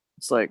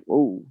it's like,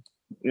 oh,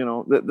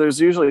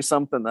 there's usually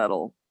something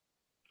that'll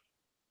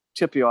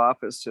tip you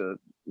off as to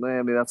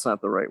maybe that's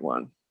not the right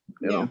one.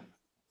 You know,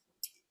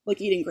 like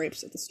eating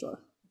grapes at the store.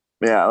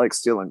 Yeah, like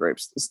stealing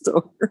grapes at the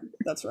store.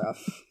 That's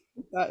rough.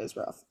 That is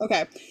rough.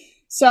 Okay,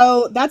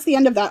 so that's the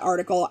end of that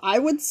article. I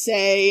would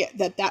say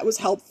that was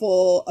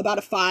helpful. About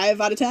a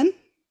 5 out of 10.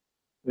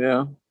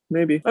 Yeah,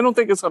 maybe. I don't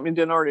think it's something you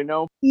didn't already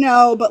know.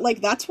 No, but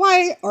like that's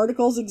why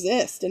articles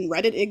exist and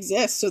Reddit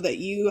exists, so that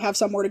you have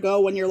somewhere to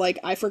go when you're like,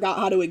 I forgot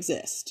how to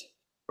exist.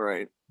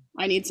 Right.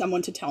 I need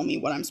someone to tell me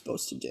what I'm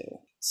supposed to do.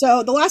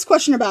 So the last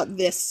question about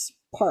this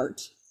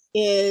part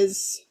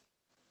is,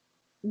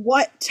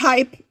 what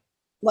type,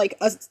 like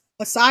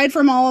aside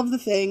from all of the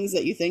things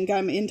that you think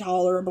I'm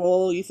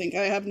intolerable, you think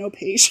I have no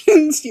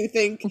patience, you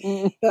think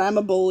that I'm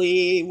a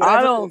bully, whatever.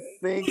 I don't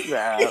think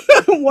that.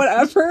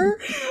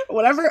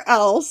 whatever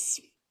else.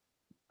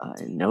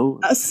 I know.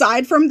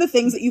 Aside from the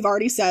things that you've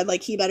already said,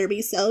 like he better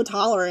be so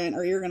tolerant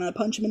or you're gonna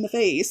punch him in the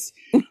face.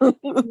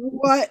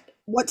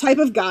 What type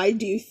of guy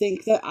do you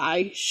think that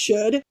I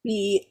should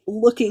be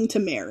looking to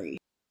marry?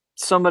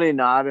 Somebody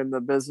not in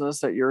the business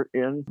that you're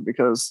in,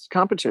 because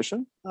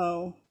competition.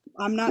 Oh,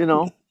 I'm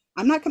not.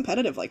 I'm not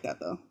competitive like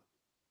that though.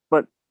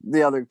 But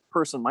the other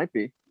person might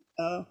be.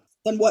 Oh,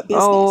 then what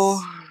business?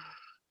 Oh,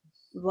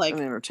 like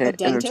a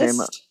dentist?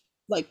 Entertainment.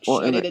 Like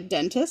should I date a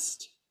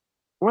dentist?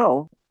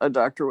 Well, a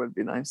doctor would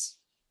be nice.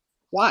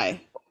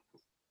 Why?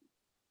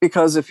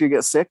 Because if you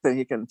get sick, then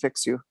he can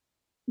fix you.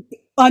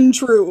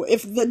 Untrue.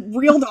 If the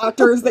real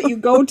doctors that you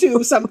go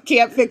to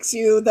can't fix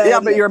you,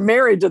 then but you're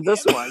married to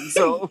this one,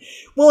 so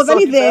well, if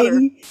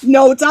anything,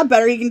 no, it's not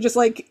better. You can just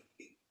like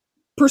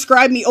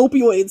prescribe me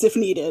opioids if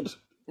needed.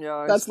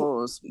 Yeah, I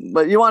suppose.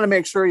 But you want to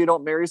make sure you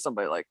don't marry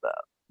somebody like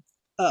that.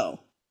 Oh,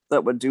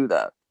 that would do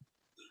that.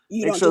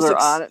 Make sure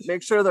they're honest.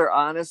 Make sure they're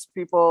honest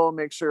people.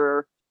 Make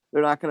sure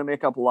they're not going to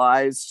make up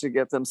lies to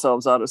get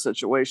themselves out of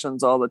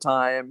situations all the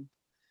time.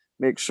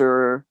 Make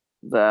sure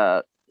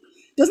that.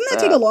 Doesn't that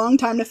take a long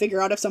time to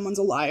figure out if someone's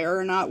a liar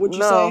or not, would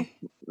you say?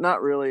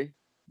 Not really.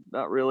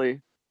 Not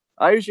really.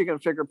 I usually can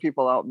figure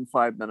people out in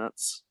 5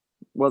 minutes,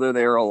 whether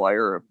they're a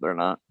liar or if they're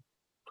not.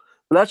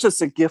 But that's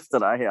just a gift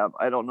that I have.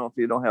 I don't know if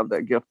you don't have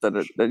that gift,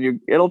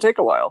 it'll take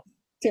a while.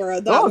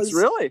 Tara, it's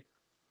really.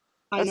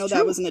 I know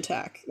that was an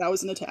attack. That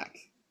was an attack.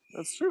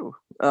 That's true.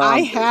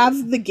 I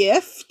have the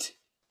gift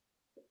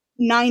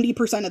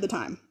 90% of the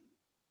time.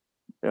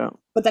 Yeah.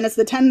 But then it's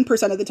the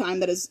 10% of the time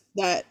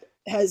that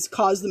has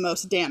caused the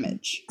most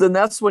damage. Then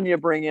that's when you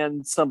bring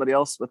in somebody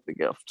else with the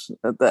gift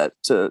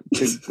to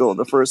go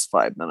the first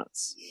 5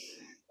 minutes.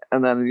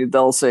 And then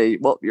they'll say,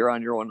 well, you're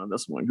on your own on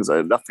this one because I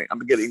have nothing. I'm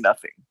getting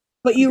nothing.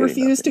 But you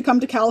refuse to come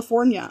to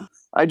California.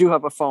 I do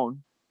have a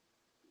phone.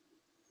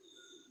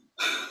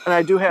 And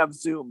I do have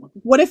Zoom.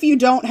 What if you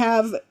don't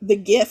have the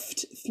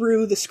gift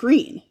through the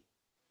screen?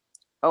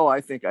 Oh,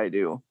 I think I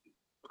do.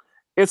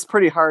 It's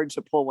pretty hard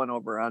to pull one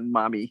over on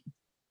mommy.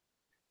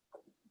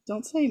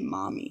 Don't say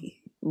mommy.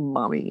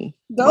 Mommy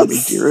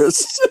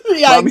dearest.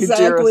 Yeah, mommy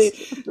exactly.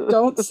 Dearest.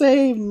 Don't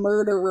say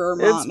murderer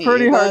mommy. It's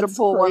pretty hard to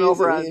pull one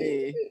over on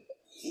me.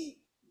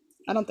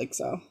 I don't think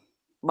so.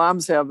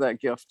 Moms have that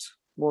gift.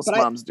 Most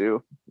moms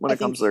do when it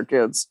comes to their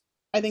kids.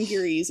 I think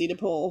you're easy to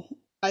pull.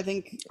 I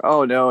think.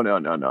 Oh, no.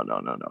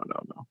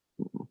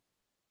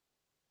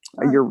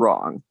 You're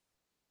wrong.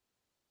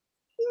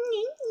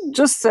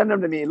 Just send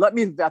them to me. Let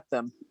me vet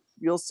them.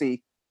 You'll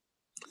see.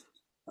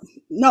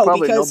 No,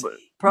 because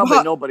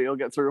nobody will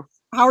get through.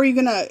 How are you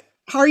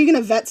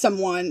gonna vet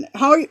someone?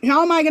 How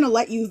am I gonna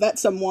let you vet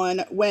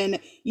someone when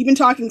you've been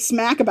talking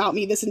smack about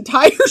me this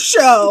entire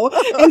show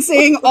and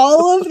saying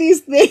all of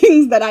these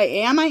things that I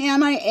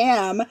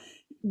am?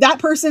 That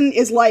person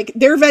is like,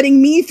 they're vetting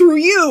me through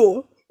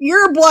you.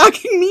 You're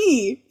blocking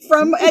me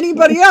from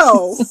anybody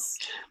else.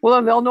 Well,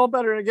 then they'll know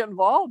better to get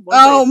involved.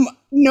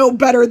 No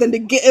better than to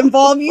get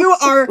involved. You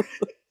are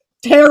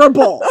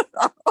terrible.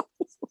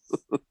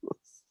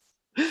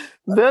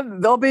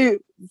 Then they'll be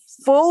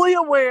fully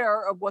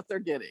aware of what they're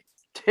getting.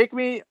 Take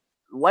me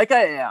like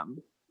I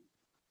am,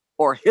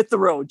 or hit the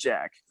road,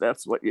 Jack.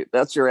 That's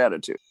your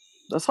attitude.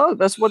 That's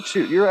what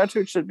your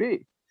attitude should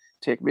be.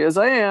 Take me as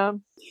I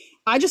am.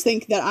 I just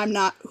think that I'm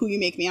not who you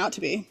make me out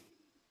to be.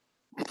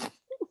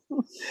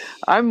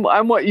 I'm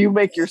what you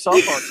make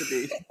yourself out to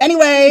be.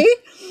 Anyway,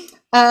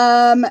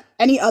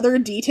 any other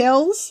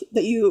details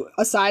that you,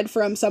 aside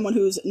from someone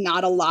who's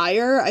not a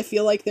liar, I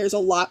feel like there's a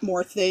lot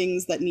more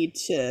things that need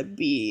to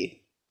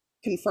be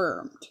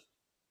confirmed.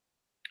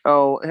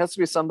 Oh, it has to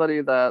be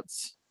somebody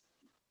that's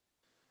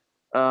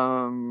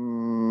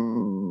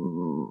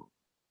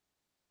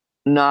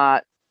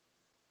not,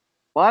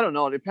 well, I don't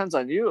know, it depends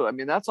on you. I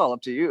mean, that's all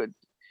up to you.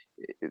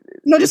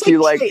 No, just if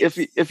you like traits.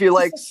 if you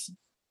like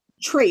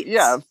traits.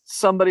 Yeah,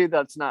 somebody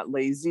that's not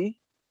lazy.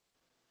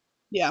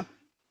 Yeah.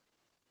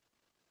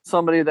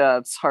 Somebody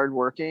that's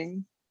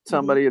hardworking.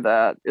 Somebody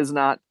that is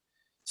not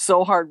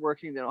so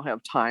hardworking they don't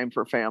have time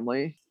for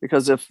family,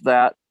 because if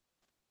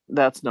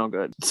that's no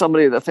good.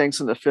 Somebody that thinks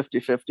in the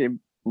 50-50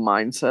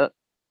 mindset.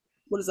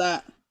 What is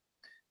that?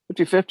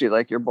 50-50,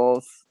 like you're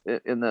both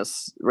in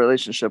this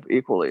relationship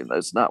equally.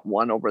 There's not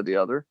one over the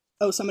other.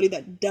 Oh, somebody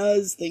that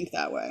does think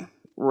that way.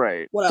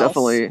 Right. What else?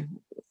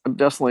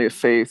 Definitely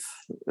faith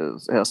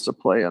has to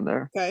play in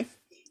there. Okay.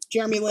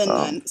 Jeremy Lin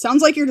then.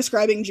 Sounds like you're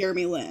describing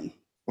Jeremy Lin.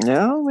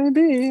 Yeah,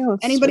 maybe.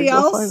 Anybody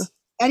else?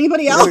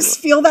 Anybody else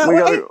feel that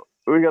way?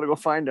 We gotta go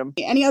find him.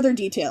 Any other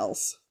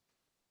details?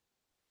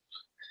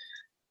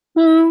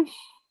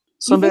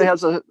 Somebody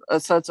has a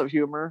sense of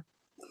humor.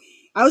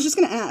 I was just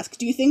gonna ask,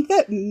 do you think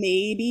that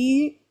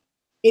maybe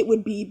it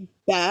would be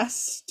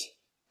best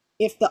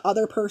if the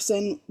other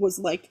person was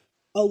like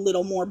a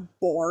little more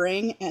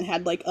boring and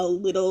had like a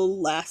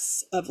little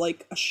less of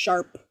like a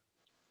sharp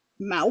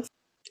mouth?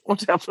 Well,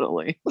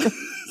 definitely.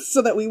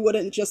 So that we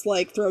wouldn't just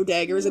like throw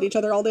daggers at each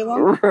other all day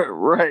long?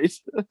 Right.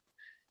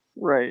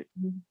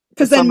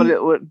 Because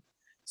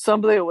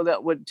somebody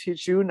that would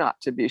teach you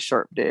not to be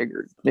sharp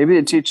daggered. Maybe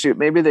they teach you.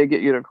 Maybe they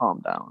get you to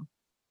calm down.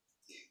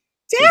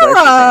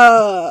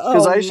 Tara!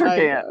 Because I sure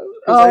can't.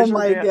 Oh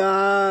my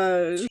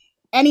gosh.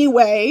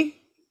 Anyway,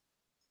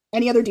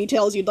 any other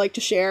details you'd like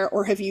to share,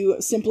 or have you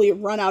simply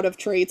run out of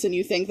traits and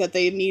you think that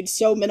they need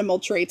so minimal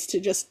traits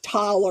to just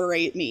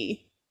tolerate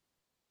me?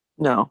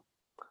 No,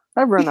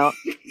 I've run out.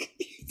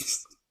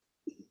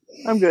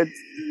 I'm good.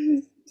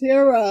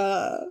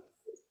 Tara,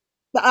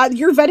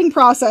 your vetting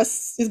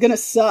process is gonna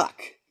suck.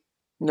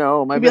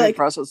 No, my vetting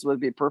process would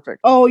be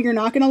perfect. Oh, you're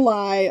not gonna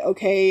lie.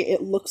 Okay,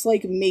 it looks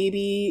like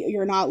maybe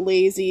you're not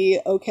lazy.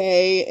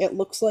 Okay, it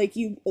looks like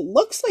you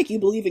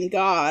believe in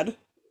God.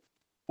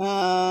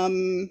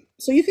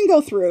 So you can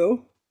go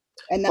through,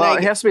 and then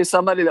it has to be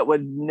somebody that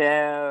would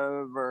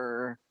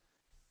never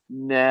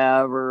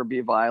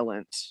be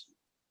violent.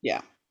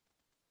 Yeah.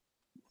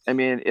 I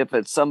mean, if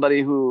it's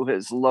somebody who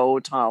has low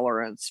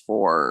tolerance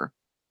for,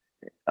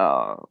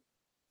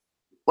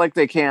 like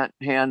they can't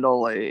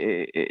handle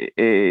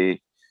a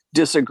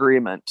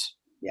disagreement.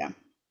 Yeah.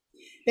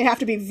 They have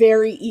to be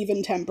very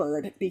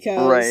even-tempered,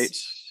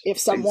 because if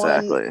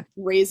someone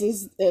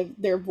raises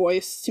their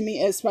voice to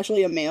me,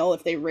 especially a male,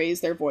 if they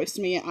raise their voice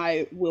to me,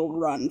 I will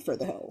run for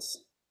the hills.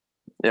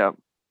 Yeah.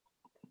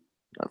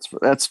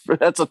 That's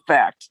a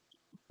fact.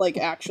 Like,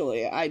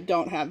 actually, I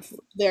don't have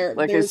there.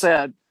 Like I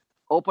said,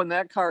 open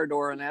that car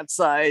door on that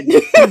side.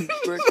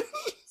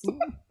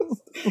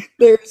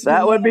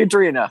 That would be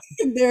Drina.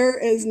 There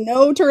is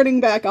no turning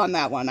back on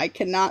that one. I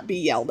cannot be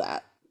yelled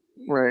at.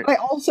 Right. I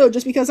also,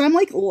 just because I'm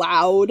like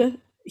loud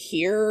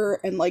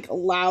here and like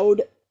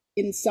loud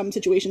in some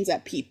situations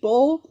at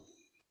people,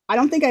 I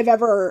don't think I've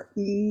ever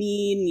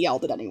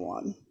yelled at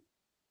anyone.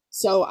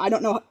 So I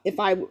don't know if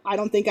I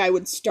don't think I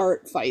would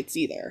start fights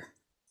either.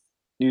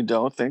 You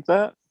don't think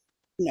that?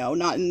 No,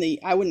 not in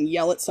the, I wouldn't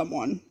yell at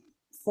someone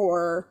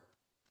for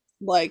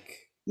like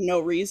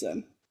no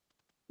reason.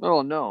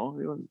 Oh no,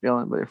 you wouldn't yell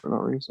at anybody for no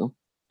reason.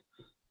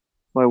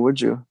 Why would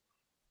you?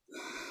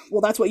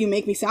 Well, that's what you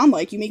make me sound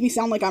like. You make me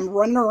sound like I'm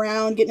running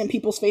around, getting in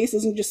people's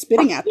faces and just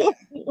spitting at them.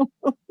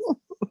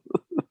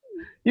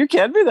 You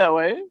can be that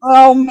way.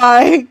 Oh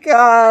my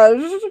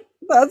gosh.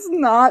 That's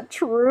not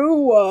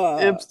true.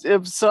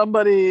 If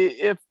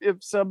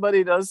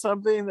somebody does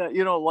something that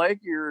you don't like,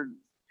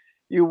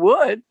 you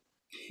would.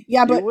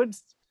 Yeah, but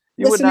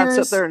you would not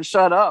sit there and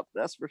shut up.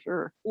 That's for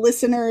sure.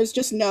 Listeners,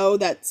 just know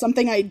that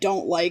something I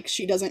don't like,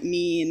 she doesn't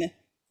mean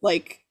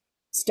like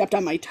stepped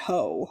on my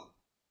toe.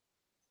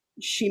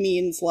 She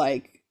means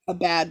like a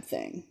bad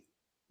thing,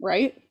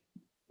 right?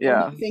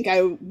 Yeah. I think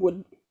I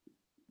would,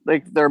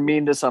 like they're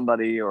mean to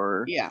somebody,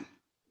 or yeah,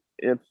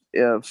 if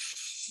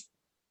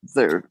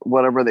they're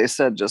whatever they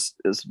said just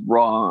is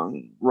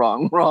wrong.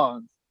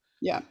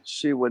 Yeah,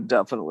 she would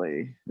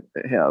definitely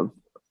have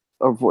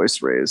a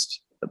voice raised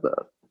at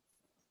that.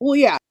 Well,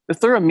 yeah. If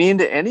they're mean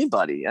to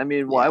anybody, I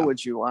mean, why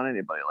would you want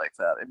anybody like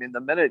that? I mean,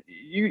 the minute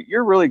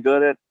you're really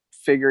good at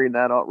figuring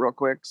that out real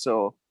quick,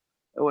 so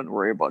I wouldn't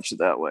worry about you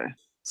that way.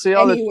 See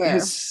how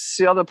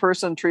the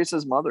person treats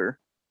his mother.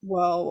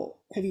 Well,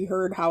 have you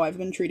heard how I've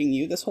been treating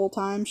you this whole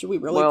time? Should we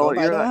really go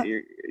by that?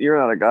 You're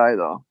not a guy,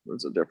 though.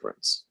 There's a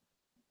difference.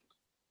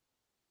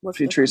 If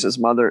he treats his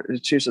mother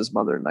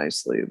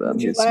nicely, then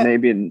he's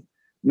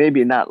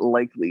maybe not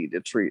likely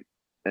to treat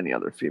any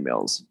other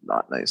females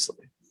not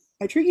nicely.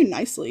 I treat you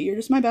nicely. You're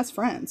just my best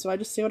friend, so I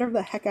just say whatever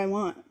the heck I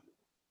want.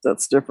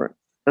 That's different.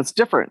 That's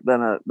different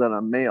than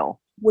a male.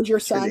 Would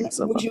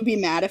you be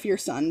mad if your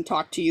son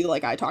talked to you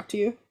like I talk to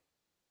you?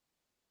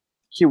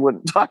 He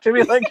wouldn't talk to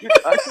me like you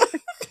talk to me.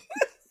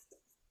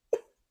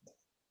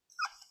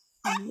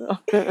 No,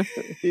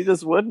 he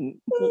just wouldn't.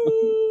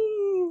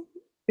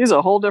 He's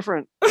a whole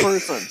different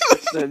person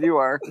than you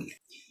are.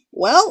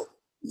 Well,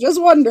 just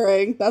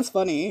wondering. That's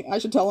funny. I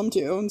should tell him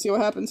to and see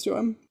what happens to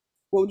him.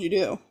 What would you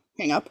do?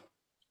 Hang up?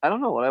 I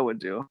don't know what I would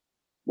do.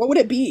 What would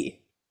it be?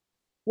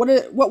 What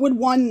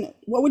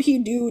would he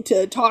do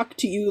to talk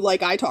to you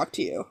like I talk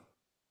to you?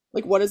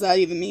 Like, what does that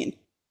even mean?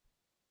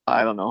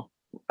 I don't know.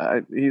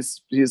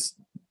 He's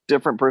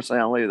different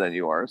personality than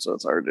you are, so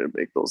it's hard to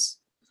make those.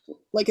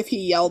 Like if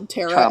he yelled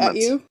Tara comments at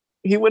you?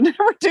 He would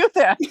never do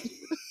that.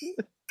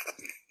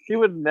 He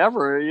would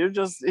never.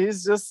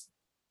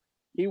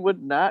 He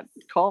would not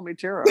call me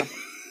Tara.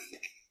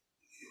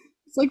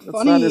 It's like That's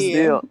funny. not his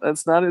deal.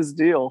 That's not his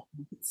deal.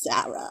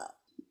 Sarah.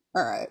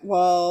 All right.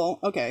 Well,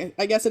 okay.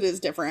 I guess it is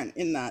different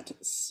in that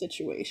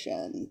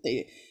situation.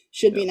 They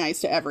should be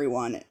nice to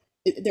everyone.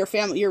 Their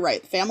family. You're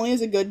right. Family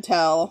is a good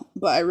tell,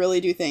 but I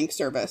really do think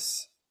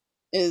service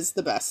is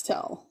the best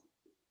tell,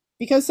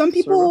 because some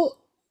people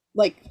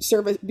like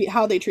service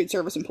how they treat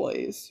service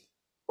employees.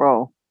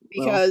 Well,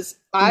 because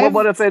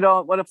what if they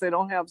don't? What if they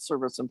don't have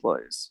service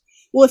employees?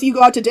 Well, if you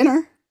go out to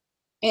dinner.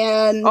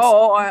 And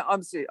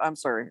I'm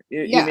sorry.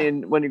 You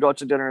mean when you go out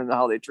to dinner and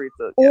how they treat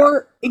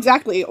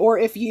exactly. Or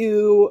if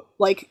you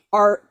like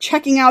are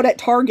checking out at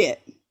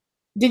Target,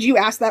 did you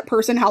ask that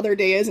person how their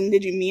day is and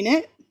did you mean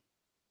it?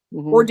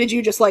 Mm-hmm. Or did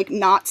you just like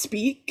not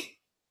speak?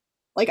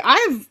 Like I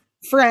have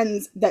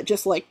friends that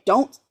just like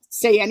don't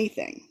say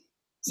anything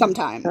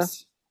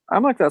sometimes. Yeah.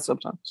 I'm like that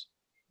sometimes.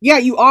 Yeah,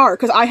 you are,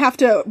 because I have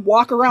to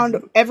walk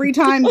around every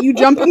time you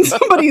jump in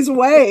somebody's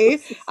way.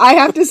 I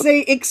have to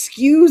say,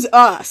 excuse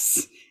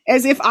us.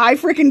 As if I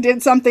freaking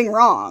did something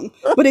wrong.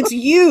 But it's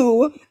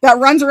you that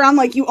runs around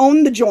like you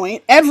own the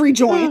joint, every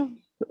joint.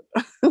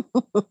 And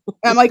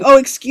I'm like, oh,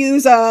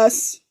 excuse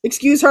us.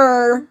 Excuse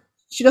her.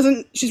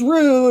 She's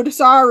rude.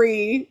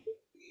 Sorry.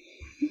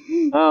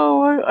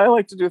 Oh, I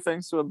like to do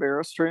things to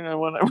embarrass Trina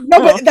when I. No,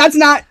 but that's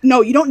not.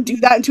 No, you don't do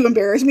that to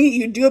embarrass me.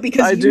 You do it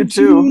because you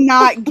do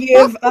not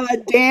give a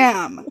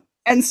damn.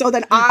 And so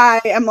then I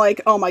am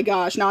like, oh my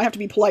gosh, now I have to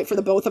be polite for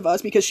the both of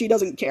us because she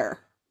doesn't care.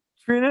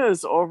 Trina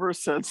is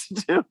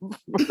oversensitive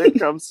when it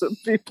comes to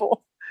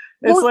people.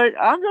 It's like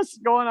I'm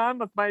just going on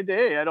with my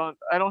day. I don't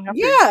have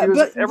to excuse.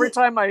 But every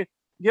time I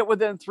get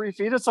within 3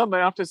 feet of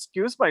somebody, I have to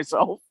excuse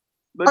myself.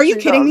 Are you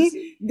kidding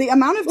me? The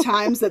amount of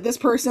times that this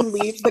person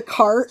leaves the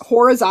cart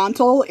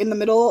horizontal in the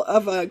middle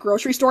of a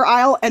grocery store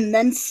aisle and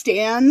then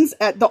stands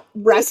at the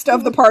rest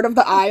of the part of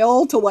the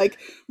aisle to like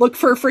look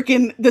for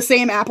freaking the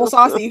same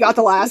applesauce that you got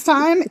the last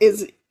time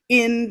is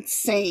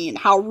insane.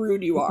 How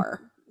rude you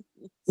are.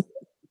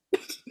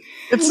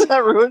 It's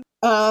not rude.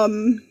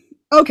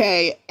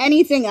 Okay.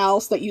 Anything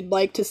else that you'd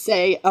like to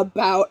say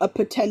about a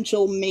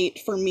potential mate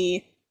for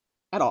me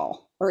at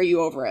all? Or are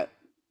you over it?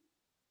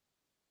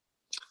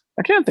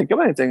 I can't think of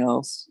anything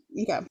else.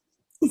 Okay.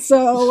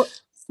 So,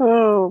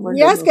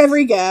 we ask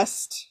every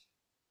guest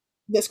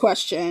this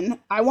question.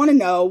 I want to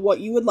know what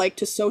you would like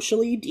to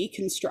socially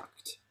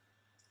deconstruct.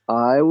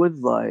 I would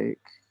like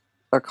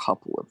a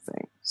couple of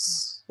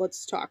things.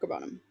 Let's talk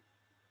about them.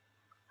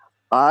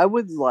 I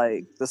would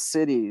like the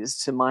cities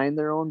to mind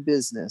their own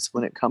business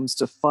when it comes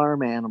to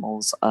farm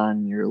animals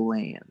on your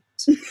land.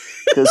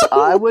 Because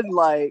I would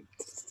like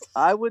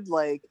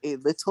a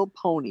little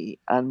pony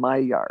on my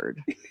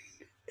yard.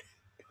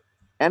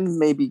 And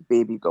maybe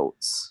baby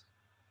goats.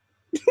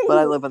 But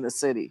I live in the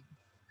city.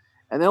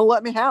 And they'll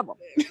let me have them.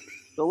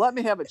 They'll let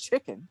me have a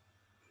chicken.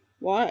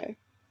 Why?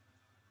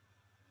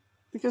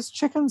 Because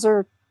chickens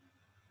are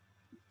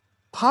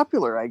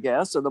popular, I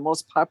guess, or the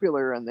most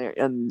popular, and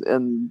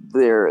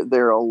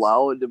they're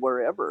allowed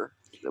wherever.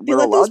 We're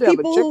allowed to have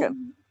a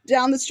chicken.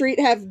 Down the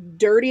street have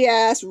dirty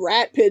ass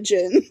rat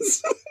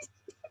pigeons.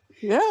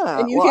 Yeah.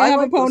 And you can't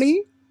have a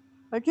pony?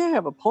 I can't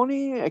have a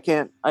pony. I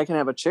can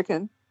have a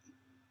chicken.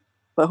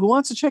 But who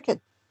wants a chicken?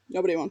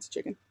 Nobody wants a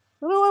chicken.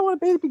 No, I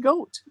want a baby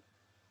goat.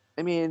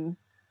 I mean,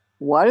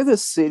 why do the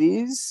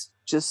cities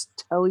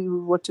just tell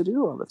you what to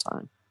do all the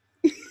time?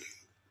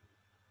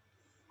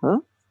 Huh?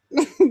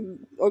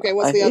 Okay,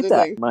 what's the other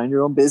thing? Mind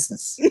your own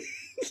business.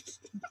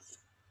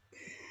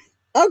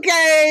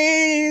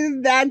 Okay,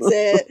 that's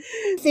it.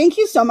 Thank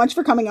you so much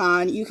for coming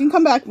on. You can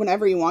come back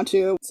whenever you want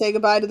to. Say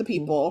goodbye to the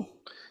people.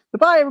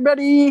 Goodbye,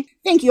 everybody.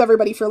 Thank you,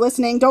 everybody, for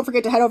listening. Don't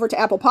forget to head over to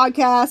Apple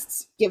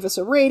Podcasts, give us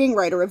a rating,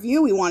 write a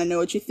review. We want to know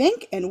what you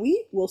think, and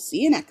we will see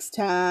you next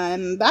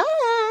time.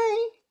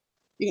 Bye.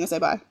 You gonna say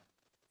bye?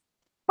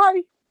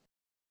 Bye.